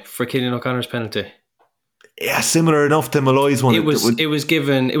Mayo game for Killian O'Connor's penalty. Yeah, similar enough to Malloy's one. It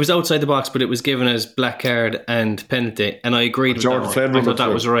was outside the box, but it was given as black card and penalty, and I agreed with Jordan that Flynn one. I thought that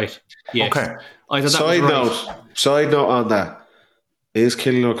through. was right. Yes. Okay. I thought that was right. Side note on that. Is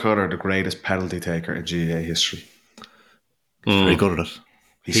Killian O'Connor the greatest penalty taker in GAA history? Very good at it.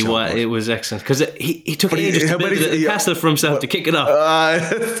 It was excellent because he took ages to build a castle for himself to kick it off.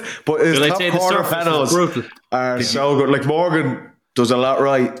 But his But I'd top say the corner surface was penalties brutal. are so good. Like Morgan does a lot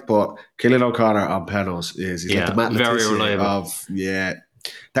right, but Killian O'Connor on penalties he's like the Matt very Letizia reliable.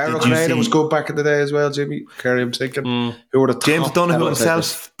 Darryl Did you O'Connor see- was good back in the day as well, Jimmy. Carry him thinking. Who were the James top Donoghue penalty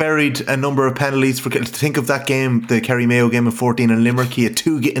himself buried a number of penalties. Think of that game, the Kerry Mayo game of 14 in Limerick. He had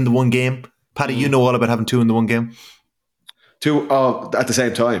 2 in the one game. Paddy, you know all about having 2 in the one game. 2 at the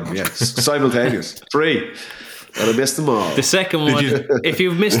same time, yes. Simultaneous. 3. But I missed them all. The second one, if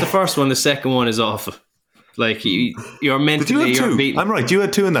you've missed the first one, the second one is awful. Like you're mentally you're beaten. I'm right. You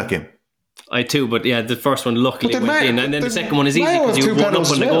had 2 in that game. I had 2, but yeah, the first one luckily But went in, and then the second one is easy Mayo because have you 2 run up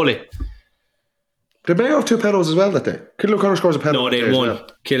penalties on the as well. goalie. Did Mayo have 2 penalties as well that day? Killian O'Connor scores a penalty. No, they that day as won. well.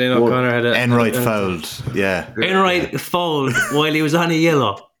 Killian O'Connor had a Enright fouled. Yeah. Enright fouled while he was on a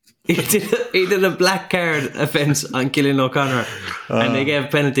yellow. He did a black card offence on Killian O'Connor, and they gave a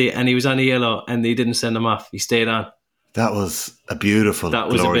penalty, and he was on a yellow, and they didn't send him off. He stayed on. That was a beautiful, That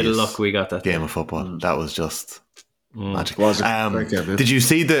was a bit of luck we got that game day. of football. That was just magic. Was it? Did you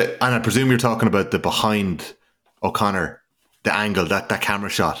see and I presume you're talking about the behind O'Connor, the angle, that camera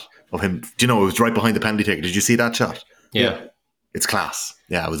shot of him. Do you know, it was right behind the penalty taker. Did you see that shot? Yeah. It's class.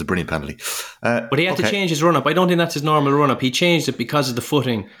 Yeah, it was a brilliant penalty. But he had to change his run-up. I don't think that's his normal run-up. He changed it because of the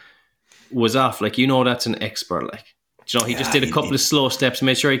footing was off. Like, that's an expert. Like, he just did a couple of slow steps,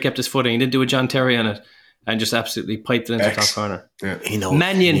 made sure he kept his footing. He didn't do a John Terry on it and just absolutely piped it into the top corner. Yeah.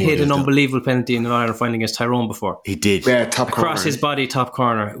 Mannion hit an unbelievable penalty in the Ireland final against Tyrone before. He did. Yeah, top corner. Across his body, top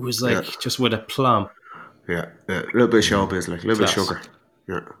corner. It was like just with a plum. Yeah. A little bit of showbiz, like a little bit of sugar.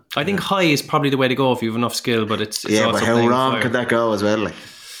 Yeah. I think high is probably the way to go if you have enough skill, but it's also but how wrong could that go as well? Like,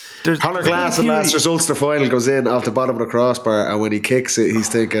 Conor Glass in last results the final goes in off the bottom of the crossbar, and when he kicks it, he's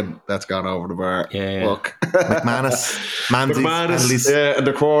thinking that's gone over the bar. Yeah. Fuck. McManus, in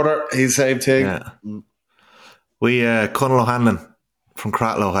the quarter, he's the same thing. Yeah. Conor O'Hanlon from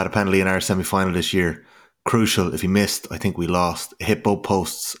Cratloe had a penalty in our semi-final this year. Crucial. If he missed, I think we lost. It hit both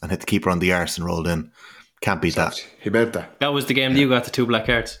posts and hit the keeper on the arse and rolled in. Can't beat that. He meant that. That was the game that you got the 2 black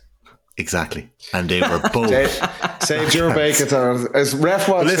cards. Exactly. And they were both. Saved your bacon. As ref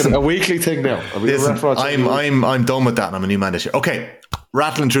watching a weekly thing now. I'm done with that and I'm a new man this year. Okay.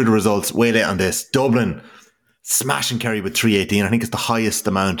 Rattling through the results. Way late on this. Dublin smashing Kerry with 318. I think it's the highest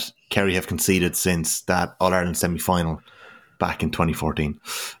amount Kerry have conceded since that All-Ireland semi-final back in 2014.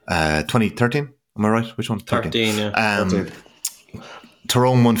 2013? Am I right? Which one? 13, yeah.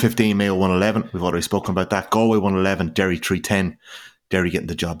 Tyrone 115, Mayo 111. We've already spoken about that. Galway 111, Derry 310. Derry getting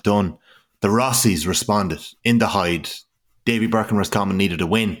the job done. The Rossies responded in the Hyde. Davy Burke and Roscommon needed a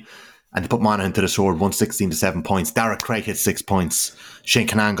win, and they put Monaghan to the sword, 116 to 7 points. Darragh Craig hit 6 points. Shane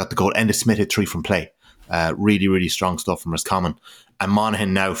Canan got the goal. Enda Smith hit 3 from play. Really, really strong stuff from Roscommon. And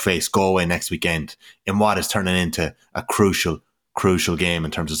Monaghan now face Galway next weekend in what is turning into a crucial game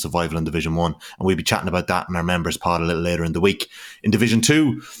in terms of survival in Division 1. And we'll be chatting about that in our members pod a little later in the week. In Division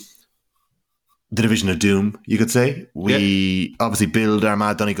 2, the Division of Doom, you could say. We obviously billed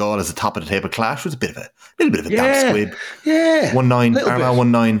Armagh Donegal as a top of the table clash. It was a little bit of a damp squib. Yeah. 1-9, Armagh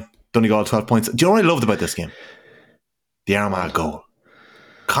 1-9, Donegal 12 points. Do you know what I loved about this game? The Armagh goal.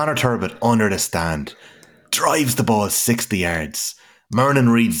 Conor Turbot under the stand, drives the ball 60 yards.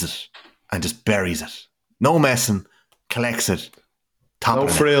 Murnan reads it and just buries it. No messing, collects it. No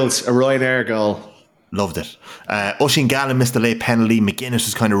frills, a Ryanair goal. Loved it. Oisin Gallen missed a late penalty. McGuinness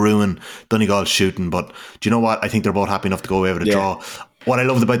was kind of ruined Donegal's shooting, but do you know what? I think they're both happy enough to go away with a draw. What I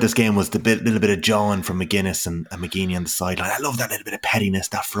loved about this game was the little bit of jawing from McGuinness and McGeaney on the sideline. I love that little bit of pettiness,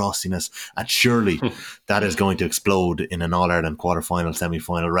 that frostiness, and surely that is going to explode in an All-Ireland quarter-final,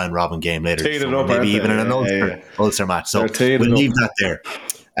 semi-final, round-robin game later. Maybe even in an Ulster match. So we'll leave that there.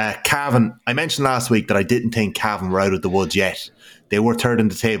 Cavan, I mentioned last week that I didn't think Cavan were out of the woods yet. They were third in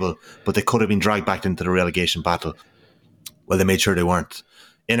the table, but they could have been dragged back into the relegation battle. Well, they made sure they weren't.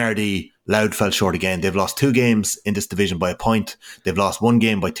 NRD, Louth fell short again. They've lost 2 games in this division by a point. They've lost 1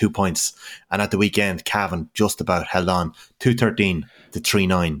 game by 2 points. And at the weekend, Cavan just about held on. 2-13 to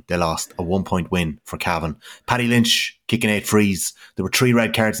 3-9. They lost a 1-point win for Cavan. Paddy Lynch kicking 8 frees. There were 3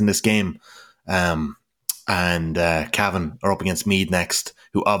 red cards in this game. And Cavan are up against Meath next,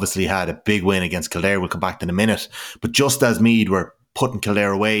 who obviously had a big win against Kildare. We'll come back to in a minute. But just as Meath were putting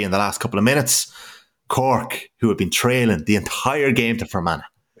Kildare away in the last couple of minutes, Cork, who had been trailing the entire game to Fermanagh.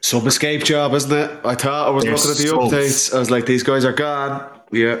 Some escape job, isn't it? I thought I was looking at the updates. I was like, these guys are gone.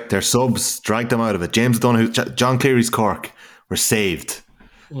 Yeah. Their subs dragged them out of it. James Dunn, John Cleary's Cork were saved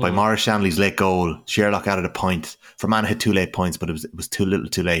by Maurice Shanley's late goal. Sherlock added a point. Fermanagh hit 2 late points, but it was too little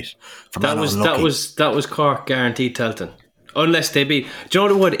too late. That was Cork guaranteed Telton. Unless they beat. Do you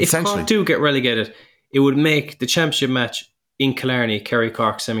know what it would? If Cork do get relegated, it would make the championship match in Killarney,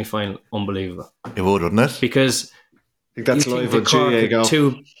 Kerry-Cork semi-final, unbelievable. It would, wouldn't it? Because I think that's live on Cork are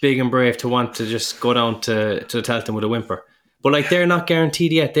too big and brave to want to just go down to Telton with a whimper. But like, they're not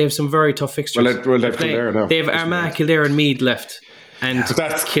guaranteed yet. They have some very tough fixtures. They have Armagh, Kildare and Meath left. And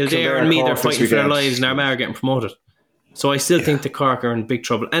Kildare and Meath are fighting for their lives, and Armagh are getting promoted. So I still think the Cork are in big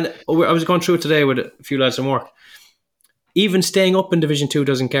trouble. And I was going through it today with a few lads from work. Even staying up in Division 2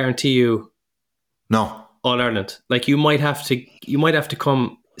 doesn't guarantee you All-Ireland. Like, you might have to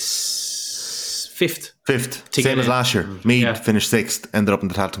come fifth. Same as last year. Meath finished 6th, ended up in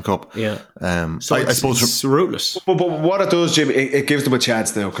the Talton Cup. Yeah. So I suppose it's rootless. But what it does, Jim, it gives them a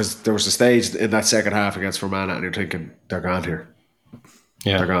chance now, because there was a stage in that second half against Fermanagh, and you're thinking, they're gone here.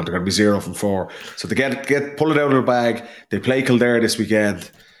 Yeah. They're going to be 0 from 4. So they pull it out of their bag. They play Kildare this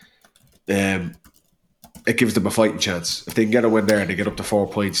weekend. it gives them a fighting chance. If they can get a win there and they get up to 4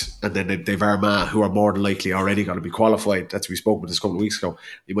 points, and then they've Armagh, who are more than likely already going to be qualified. That's we spoke about this a couple of weeks ago.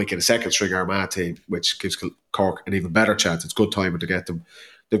 You might get a second string Armagh team, which gives Cork an even better chance. It's good timing to get them.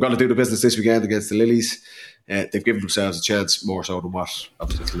 They've got to do the business this weekend against the Lilies. They've given themselves a chance more so than what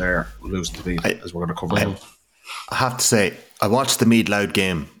obviously Kildare losing to Meath, as we're going to cover. I have to say, I watched the Meath-Louth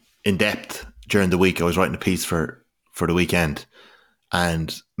game in depth during the week. I was writing a piece for the weekend,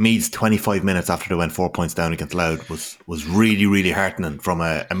 and Meath's 25 minutes after they went 4 points down against Louth was really, really heartening from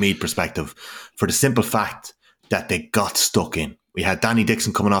a Meath perspective, for the simple fact that they got stuck in. We had Danny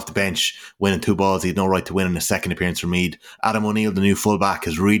Dixon coming off the bench, winning 2 balls. He had no right to win in his second appearance for Meath. Adam O'Neill, the new fullback,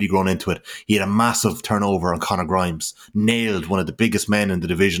 has really grown into it. He had a massive turnover on Conor Grimes, nailed one of the biggest men in the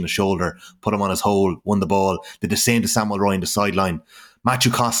division, a shoulder, put him on his hole, won the ball. Did the same to Samuel Roy in the sideline.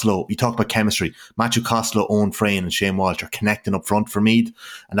 Matthew Costello, you talk about chemistry. Matthew Costello, Owen Frayne and Shane Walsh are connecting up front for Meath,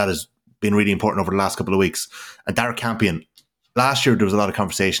 and that has been really important over the last couple of weeks. And Derek Campion, last year there was a lot of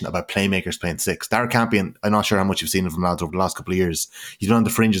conversation about playmakers playing 6. Derek Campion, I'm not sure how much you've seen of him, lads, over the last couple of years. He's been on the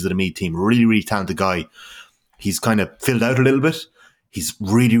fringes of the Meath team. Really, really talented guy. He's kind of filled out a little bit. He's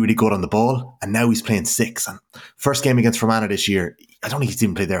really, really good on the ball, and now he's playing 6. And first game against Fermanagh this year, I don't think he's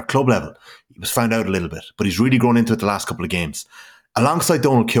even played there at club level. He was found out a little bit, but he's really grown into it the last couple of games. Alongside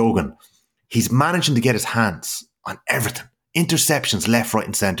Donald Keoghan, he's managing to get his hands on everything. Interceptions left, right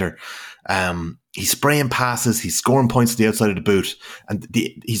and centre. He's spraying passes. He's scoring points to the outside of the boot. And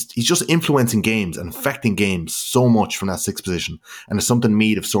he's just influencing games and affecting games so much from that 6th position. And it's something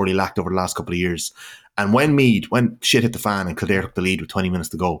Meath have sorely lacked over the last couple of years. And when shit hit the fan and Kildare took the lead with 20 minutes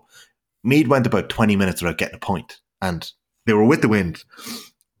to go, Meath went about 20 minutes without getting a point. And they were with the wind.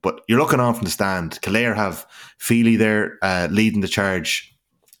 But you're looking on from the stand. Kildare have Feely there leading the charge.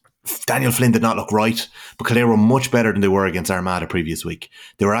 Daniel Flynn did not look right, but Kildare were much better than they were against Armagh the previous week.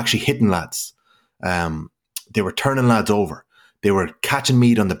 They were actually hitting lads. They were turning lads over. They were catching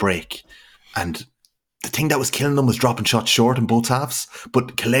Meath on the break. And the thing that was killing them was dropping shots short in both halves.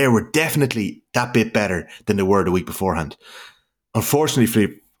 But Kildare were definitely that bit better than they were the week beforehand. Unfortunately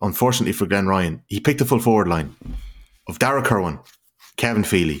for Glenn Ryan, he picked the full forward line of Dara Kerwin, Kevin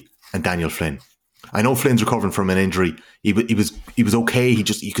Feely and Daniel Flynn. I know Flynn's recovering from an injury. He was okay.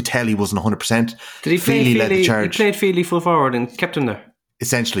 You could tell he wasn't 100%. Did he play Feely led the charge. He played Feely full forward and kept him there.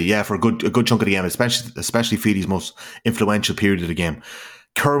 Essentially, yeah, for a good chunk of the game, especially Feely's most influential period of the game.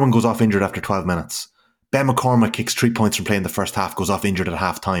 Kerwin goes off injured after 12 minutes. Ben McCormack kicks 3 points from playing the first half, goes off injured at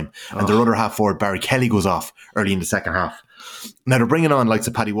half time. And their other half forward, Barry Kelly, goes off early in the second half. Now they're bringing on likes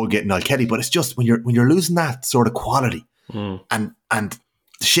of Paddy Woodgate and Niall Kelly, but it's just when you're losing that sort of quality and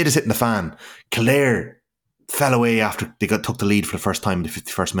the shit is hitting the fan. Kildare fell away after they took the lead for the first time in the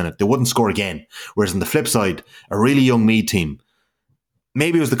 51st minute. They wouldn't score again. Whereas on the flip side, a really young Meath team,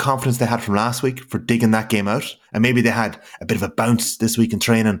 maybe it was the confidence they had from last week for digging that game out, and maybe they had a bit of a bounce this week in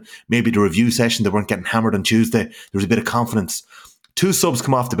training. Maybe the review session, they weren't getting hammered on Tuesday. There was a bit of confidence. 2 subs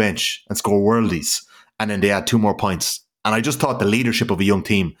come off the bench and score worldies, and then they had 2 more points. And I just thought the leadership of a young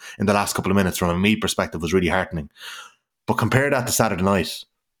team in the last couple of minutes from a Meath perspective was really heartening. But compare that to Saturday night,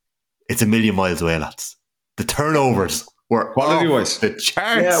 it's a million miles away, lads. The turnovers were quality-wise the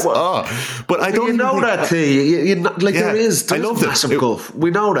charts. Yeah, but I don't know that. There is. I love massive gulf.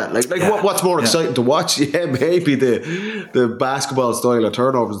 We know that. What's more exciting to watch? Yeah, maybe the basketball style of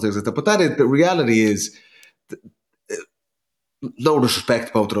turnovers and things like that. But the reality is, no disrespect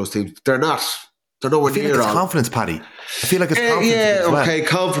to both of those teams, they're not. They're nowhere near. It's confidence, Paddy. I feel like it's confidence. Yeah, okay,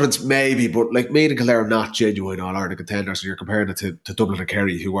 confidence maybe, but like Meath and Kildare are not genuine All-Ireland contenders. So you're comparing it to Dublin and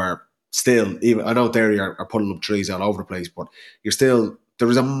Kerry, who are still, even I know Derry are pulling up trees all over the place, but you're still, there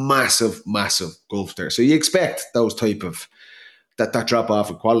is a massive, massive gulf there. So you expect those type of that drop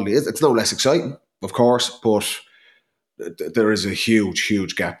off in quality. It's no less exciting, of course, but there is a huge,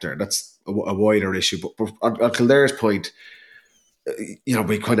 huge gap there. That's a wider issue. But on Kildare's point,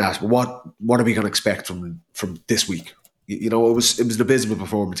 we kind of ask, what are we going to expect from this week? It was an abysmal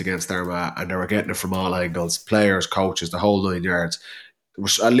performance against Armagh, and they were getting it from all angles, players, coaches, the whole 9 yards.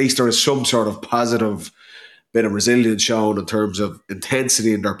 At least there is some sort of positive bit of resilience shown in terms of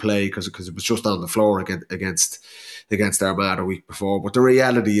intensity in their play, because it was just on the floor against Armagh a week before. But the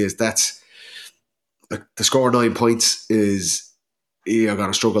reality is that's the score 9 points is you're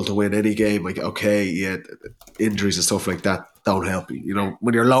going to struggle to win any game. Like, okay, yeah, injuries and stuff like that don't help you.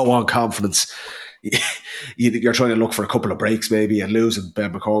 When you're low on confidence, you're trying to look for a couple of breaks maybe, and losing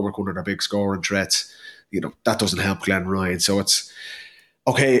Ben McCormack, one of their big scoring threats, that doesn't help Glenn Ryan. So it's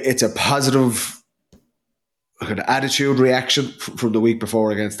okay, it's a positive kind of attitude reaction from the week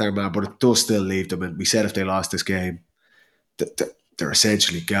before against Armagh, but it does still leave them. And we said if they lost this game, they're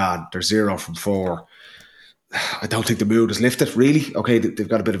essentially gone. They're 0 from 4. I don't think the mood is lifted, really. Okay, they've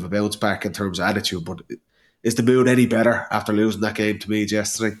got a bit of a bounce back in terms of attitude, but is the mood any better after losing that game to me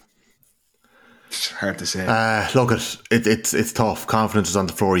yesterday? It's hard to say. Look, it's tough. Confidence is on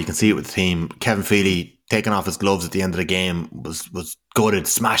the floor. You can see it with the team. Kevin Feely taking off his gloves at the end of the game was gutted,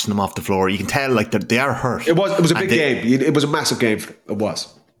 smashing them off the floor. You can tell like they are hurt. It was a big game. It was a massive game for them. It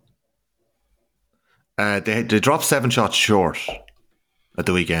was. They dropped 7 shots short at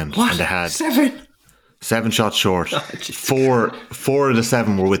the weekend. What? And they had 7 shots short. Four of the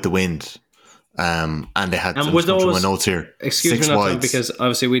 7 were with the wind. And they had. And were those? My notes here. Excuse 6 me, not wides. because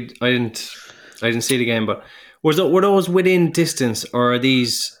obviously I didn't see the game, but were those within distance, or are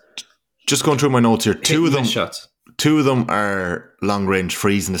these Just going through my notes here. Two of them shots? 2 of them are long range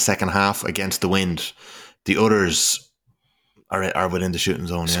frees in the second half against the wind. The others are within the shooting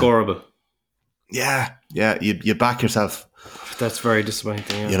zone. Yeah. Scoreable. Yeah. You back yourself. That's very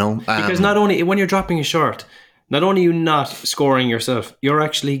disappointing. Yeah. You know, because not only when you're dropping a short, not only are you not scoring yourself, you're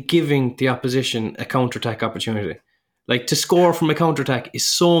actually giving the opposition a counterattack opportunity. Like, to score from a counterattack is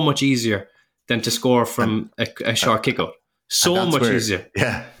so much easier than to score from a short kick-out. So much easier.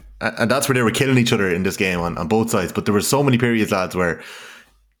 Yeah. And that's where they were killing each other in this game on both sides. But there were so many periods, lads, where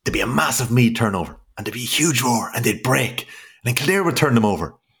there'd be a massive Meath turnover and there'd be a huge roar and they'd break. And then Kildare would turn them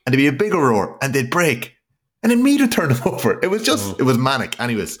over and there'd be a bigger roar and they'd break. And then Meath would turn them over. It was just, it was manic.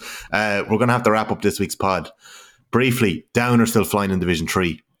 Anyways, we're going to have to wrap up this week's pod. Briefly, Down are still flying in Division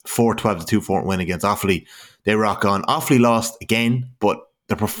 3. 4-12 to 2-4 win against Offaly. They rock on. Offaly lost again, but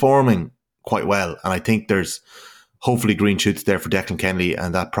they're performing quite well. And I think there's hopefully green shoots there for Declan Kennedy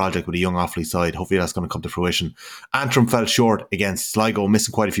and that project with a young Offaly side. Hopefully that's going to come to fruition. Antrim fell short against Sligo,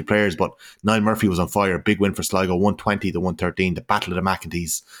 missing quite a few players, but Niall Murphy was on fire. Big win for Sligo, 120 to 113. The battle of the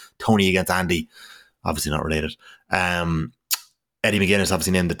McEntees. Tony against Andy. Obviously not related. Eddie McGuinness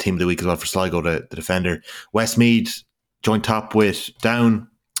obviously named the team of the week as well for Sligo, the defender. Westmeath joined top with Down.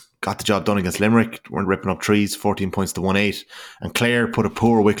 Got the job done against Limerick. Weren't ripping up trees. 14 points to 1-8. And Clare put a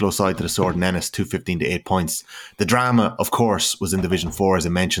poor Wicklow side to the sword in Ennis. 2-15 to 8 points. The drama, of course, was in Division 4, as I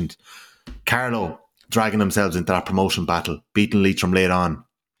mentioned. Carlow dragging themselves into that promotion battle. Beating Leitrim late on.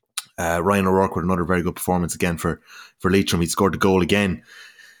 Ryan O'Rourke with another very good performance again for Leitrim. He scored the goal again.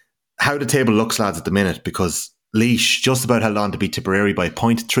 How the table looks, lads, at the minute, because Laois just about held on to beat Tipperary by a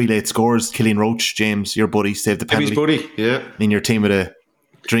point. 3 late scores. Killian Roach, James, your buddy, saved the penalty. His buddy, yeah. In your team with a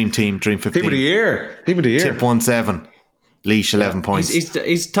Dream 15. Team of the year. Tip 1-7. Laois 11 points.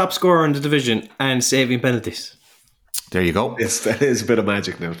 He's top scorer in the division and saving penalties. There you go. Yes, that is a bit of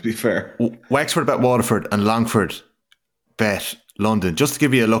magic now, to be fair. Wexford bet Waterford and Longford bet London. Just to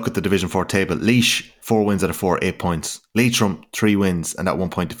give you a look at the Division 4 table, Laois 4 wins out of 4, 8 points. Leitrim 3 wins and that 1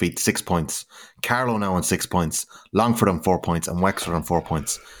 point defeat, 6 points. Carlow now on 6 points. Longford on 4 points and Wexford on 4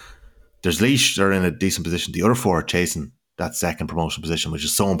 points. There's Laois, they're in a decent position. The other 4 are chasing that second promotion position, which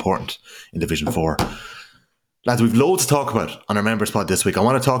is so important in Division 4. Lads, we've loads to talk about on our members pod this week. I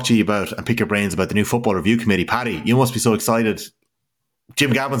want to talk to you about and pick your brains about the new football review committee. Paddy, you must be so excited.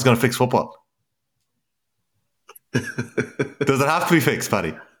 Jim Gavin's going to fix football. Does it have to be fixed,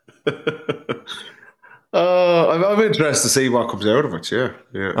 Paddy? I'm interested to see what comes out of it. Yeah.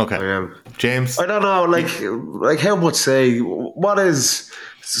 Okay. I am. James, I don't know. Like how much say? What is?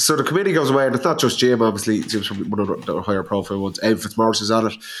 So the committee goes away, and it's not just Jim. Obviously, Jim's from one of the higher profile ones. Ed Fitzmaurice is on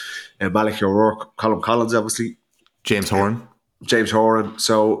it, and Malik O'Rourke, Colin Collins, obviously, James Horan.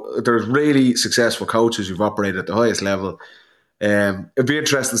 So there's really successful coaches who've operated at the highest level. It'd be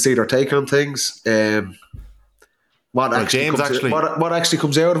interesting to see their take on things. What actually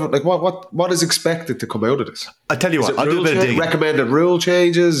comes out of it? Like what is expected to come out of this? I tell you what, I'll do a bit of digging. Recommended rule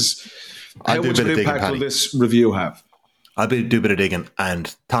changes. How much of an impact will this review have? I'll do a bit of digging,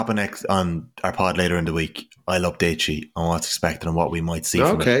 and topping next on our pod later in the week, I'll update you on what's expected and what we might see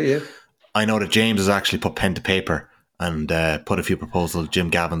from it. Okay, yeah. I know that James has actually put pen to paper and put a few proposals Jim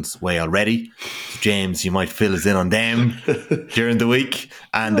Gavin's way already. So James, you might fill us in on them during the week.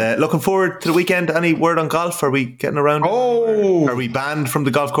 And looking forward to the weekend. Any word on golf? Are we getting around? Oh! Are we banned from the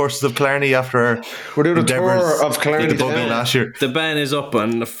golf courses of Killarney after we're doing a tour of Killarney last year? The ban is up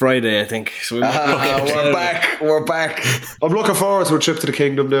on Friday, I think. So we're back. I'm looking forward to a trip to the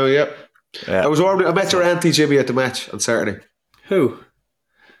Kingdom now, yep. Yeah. I met your auntie Jimmy at the match on Saturday. Who?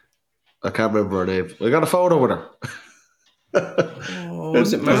 I can't remember her name. I got a photo with her.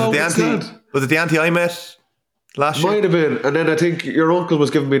 Was it the auntie I met last year? Might have been. And then I think your uncle was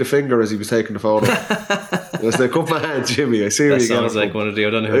giving me the finger as he was taking the photo. I was like, "Come on, Jimmy, I see where you got it." Sounds like one of the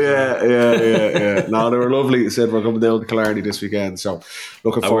O'Donoghue. Yeah. No, they were lovely. They said we're coming down to Killarney this weekend, so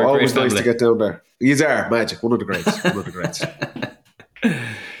looking forward. Always nice to get down there. These are magic. One of the greats.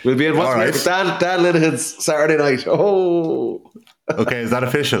 We'll be in All Westmeath right. with Dan Linehan's Saturday night. Oh. Okay, is that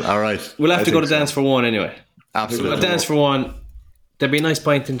official? All right. We'll have to go to Dance for One anyway. Absolutely. We'll Dance for One. There'll be a nice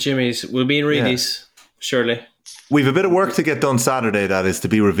pint in Jimmy's. We'll be in Reedy's, surely. We've a bit of work to get done Saturday that is to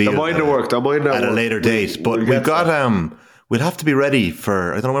be revealed Don't mind the work. at a later date. But we've got we'll have to be ready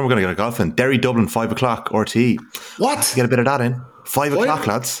for, I don't know when we're going to get a golf in. Derry Dublin 5 o'clock RTE. What? Get a bit of that in. 5 o'clock,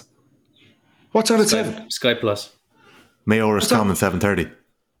 lads. What's on at 7? Sky Plus. Mayo Roscommon 7:30.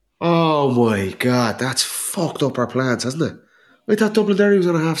 Oh my God, that's fucked up our plans, hasn't it? I thought Dublin Derry was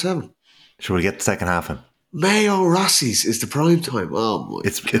on a 7:30. Sure, we'll get the second half in. Mayo Rossi's is the prime time. Oh my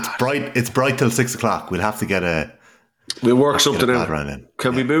God. It's bright till 6 o'clock. We'll have to get We'll work something a out. round in.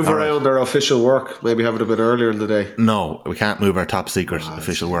 Can we move around our official work? Maybe have it a bit earlier in the day. No, we can't move our top secret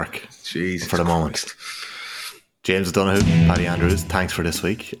official work Jesus for the moment. James O'Donoghue, Paddy Andrews, thanks for this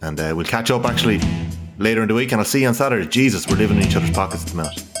week. And we'll catch up actually later in the week. And I'll see you on Saturday. Jesus, we're living in each other's pockets at the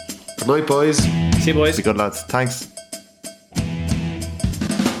minute. Good night, boys. See you, boys. Be good, lads. Thanks.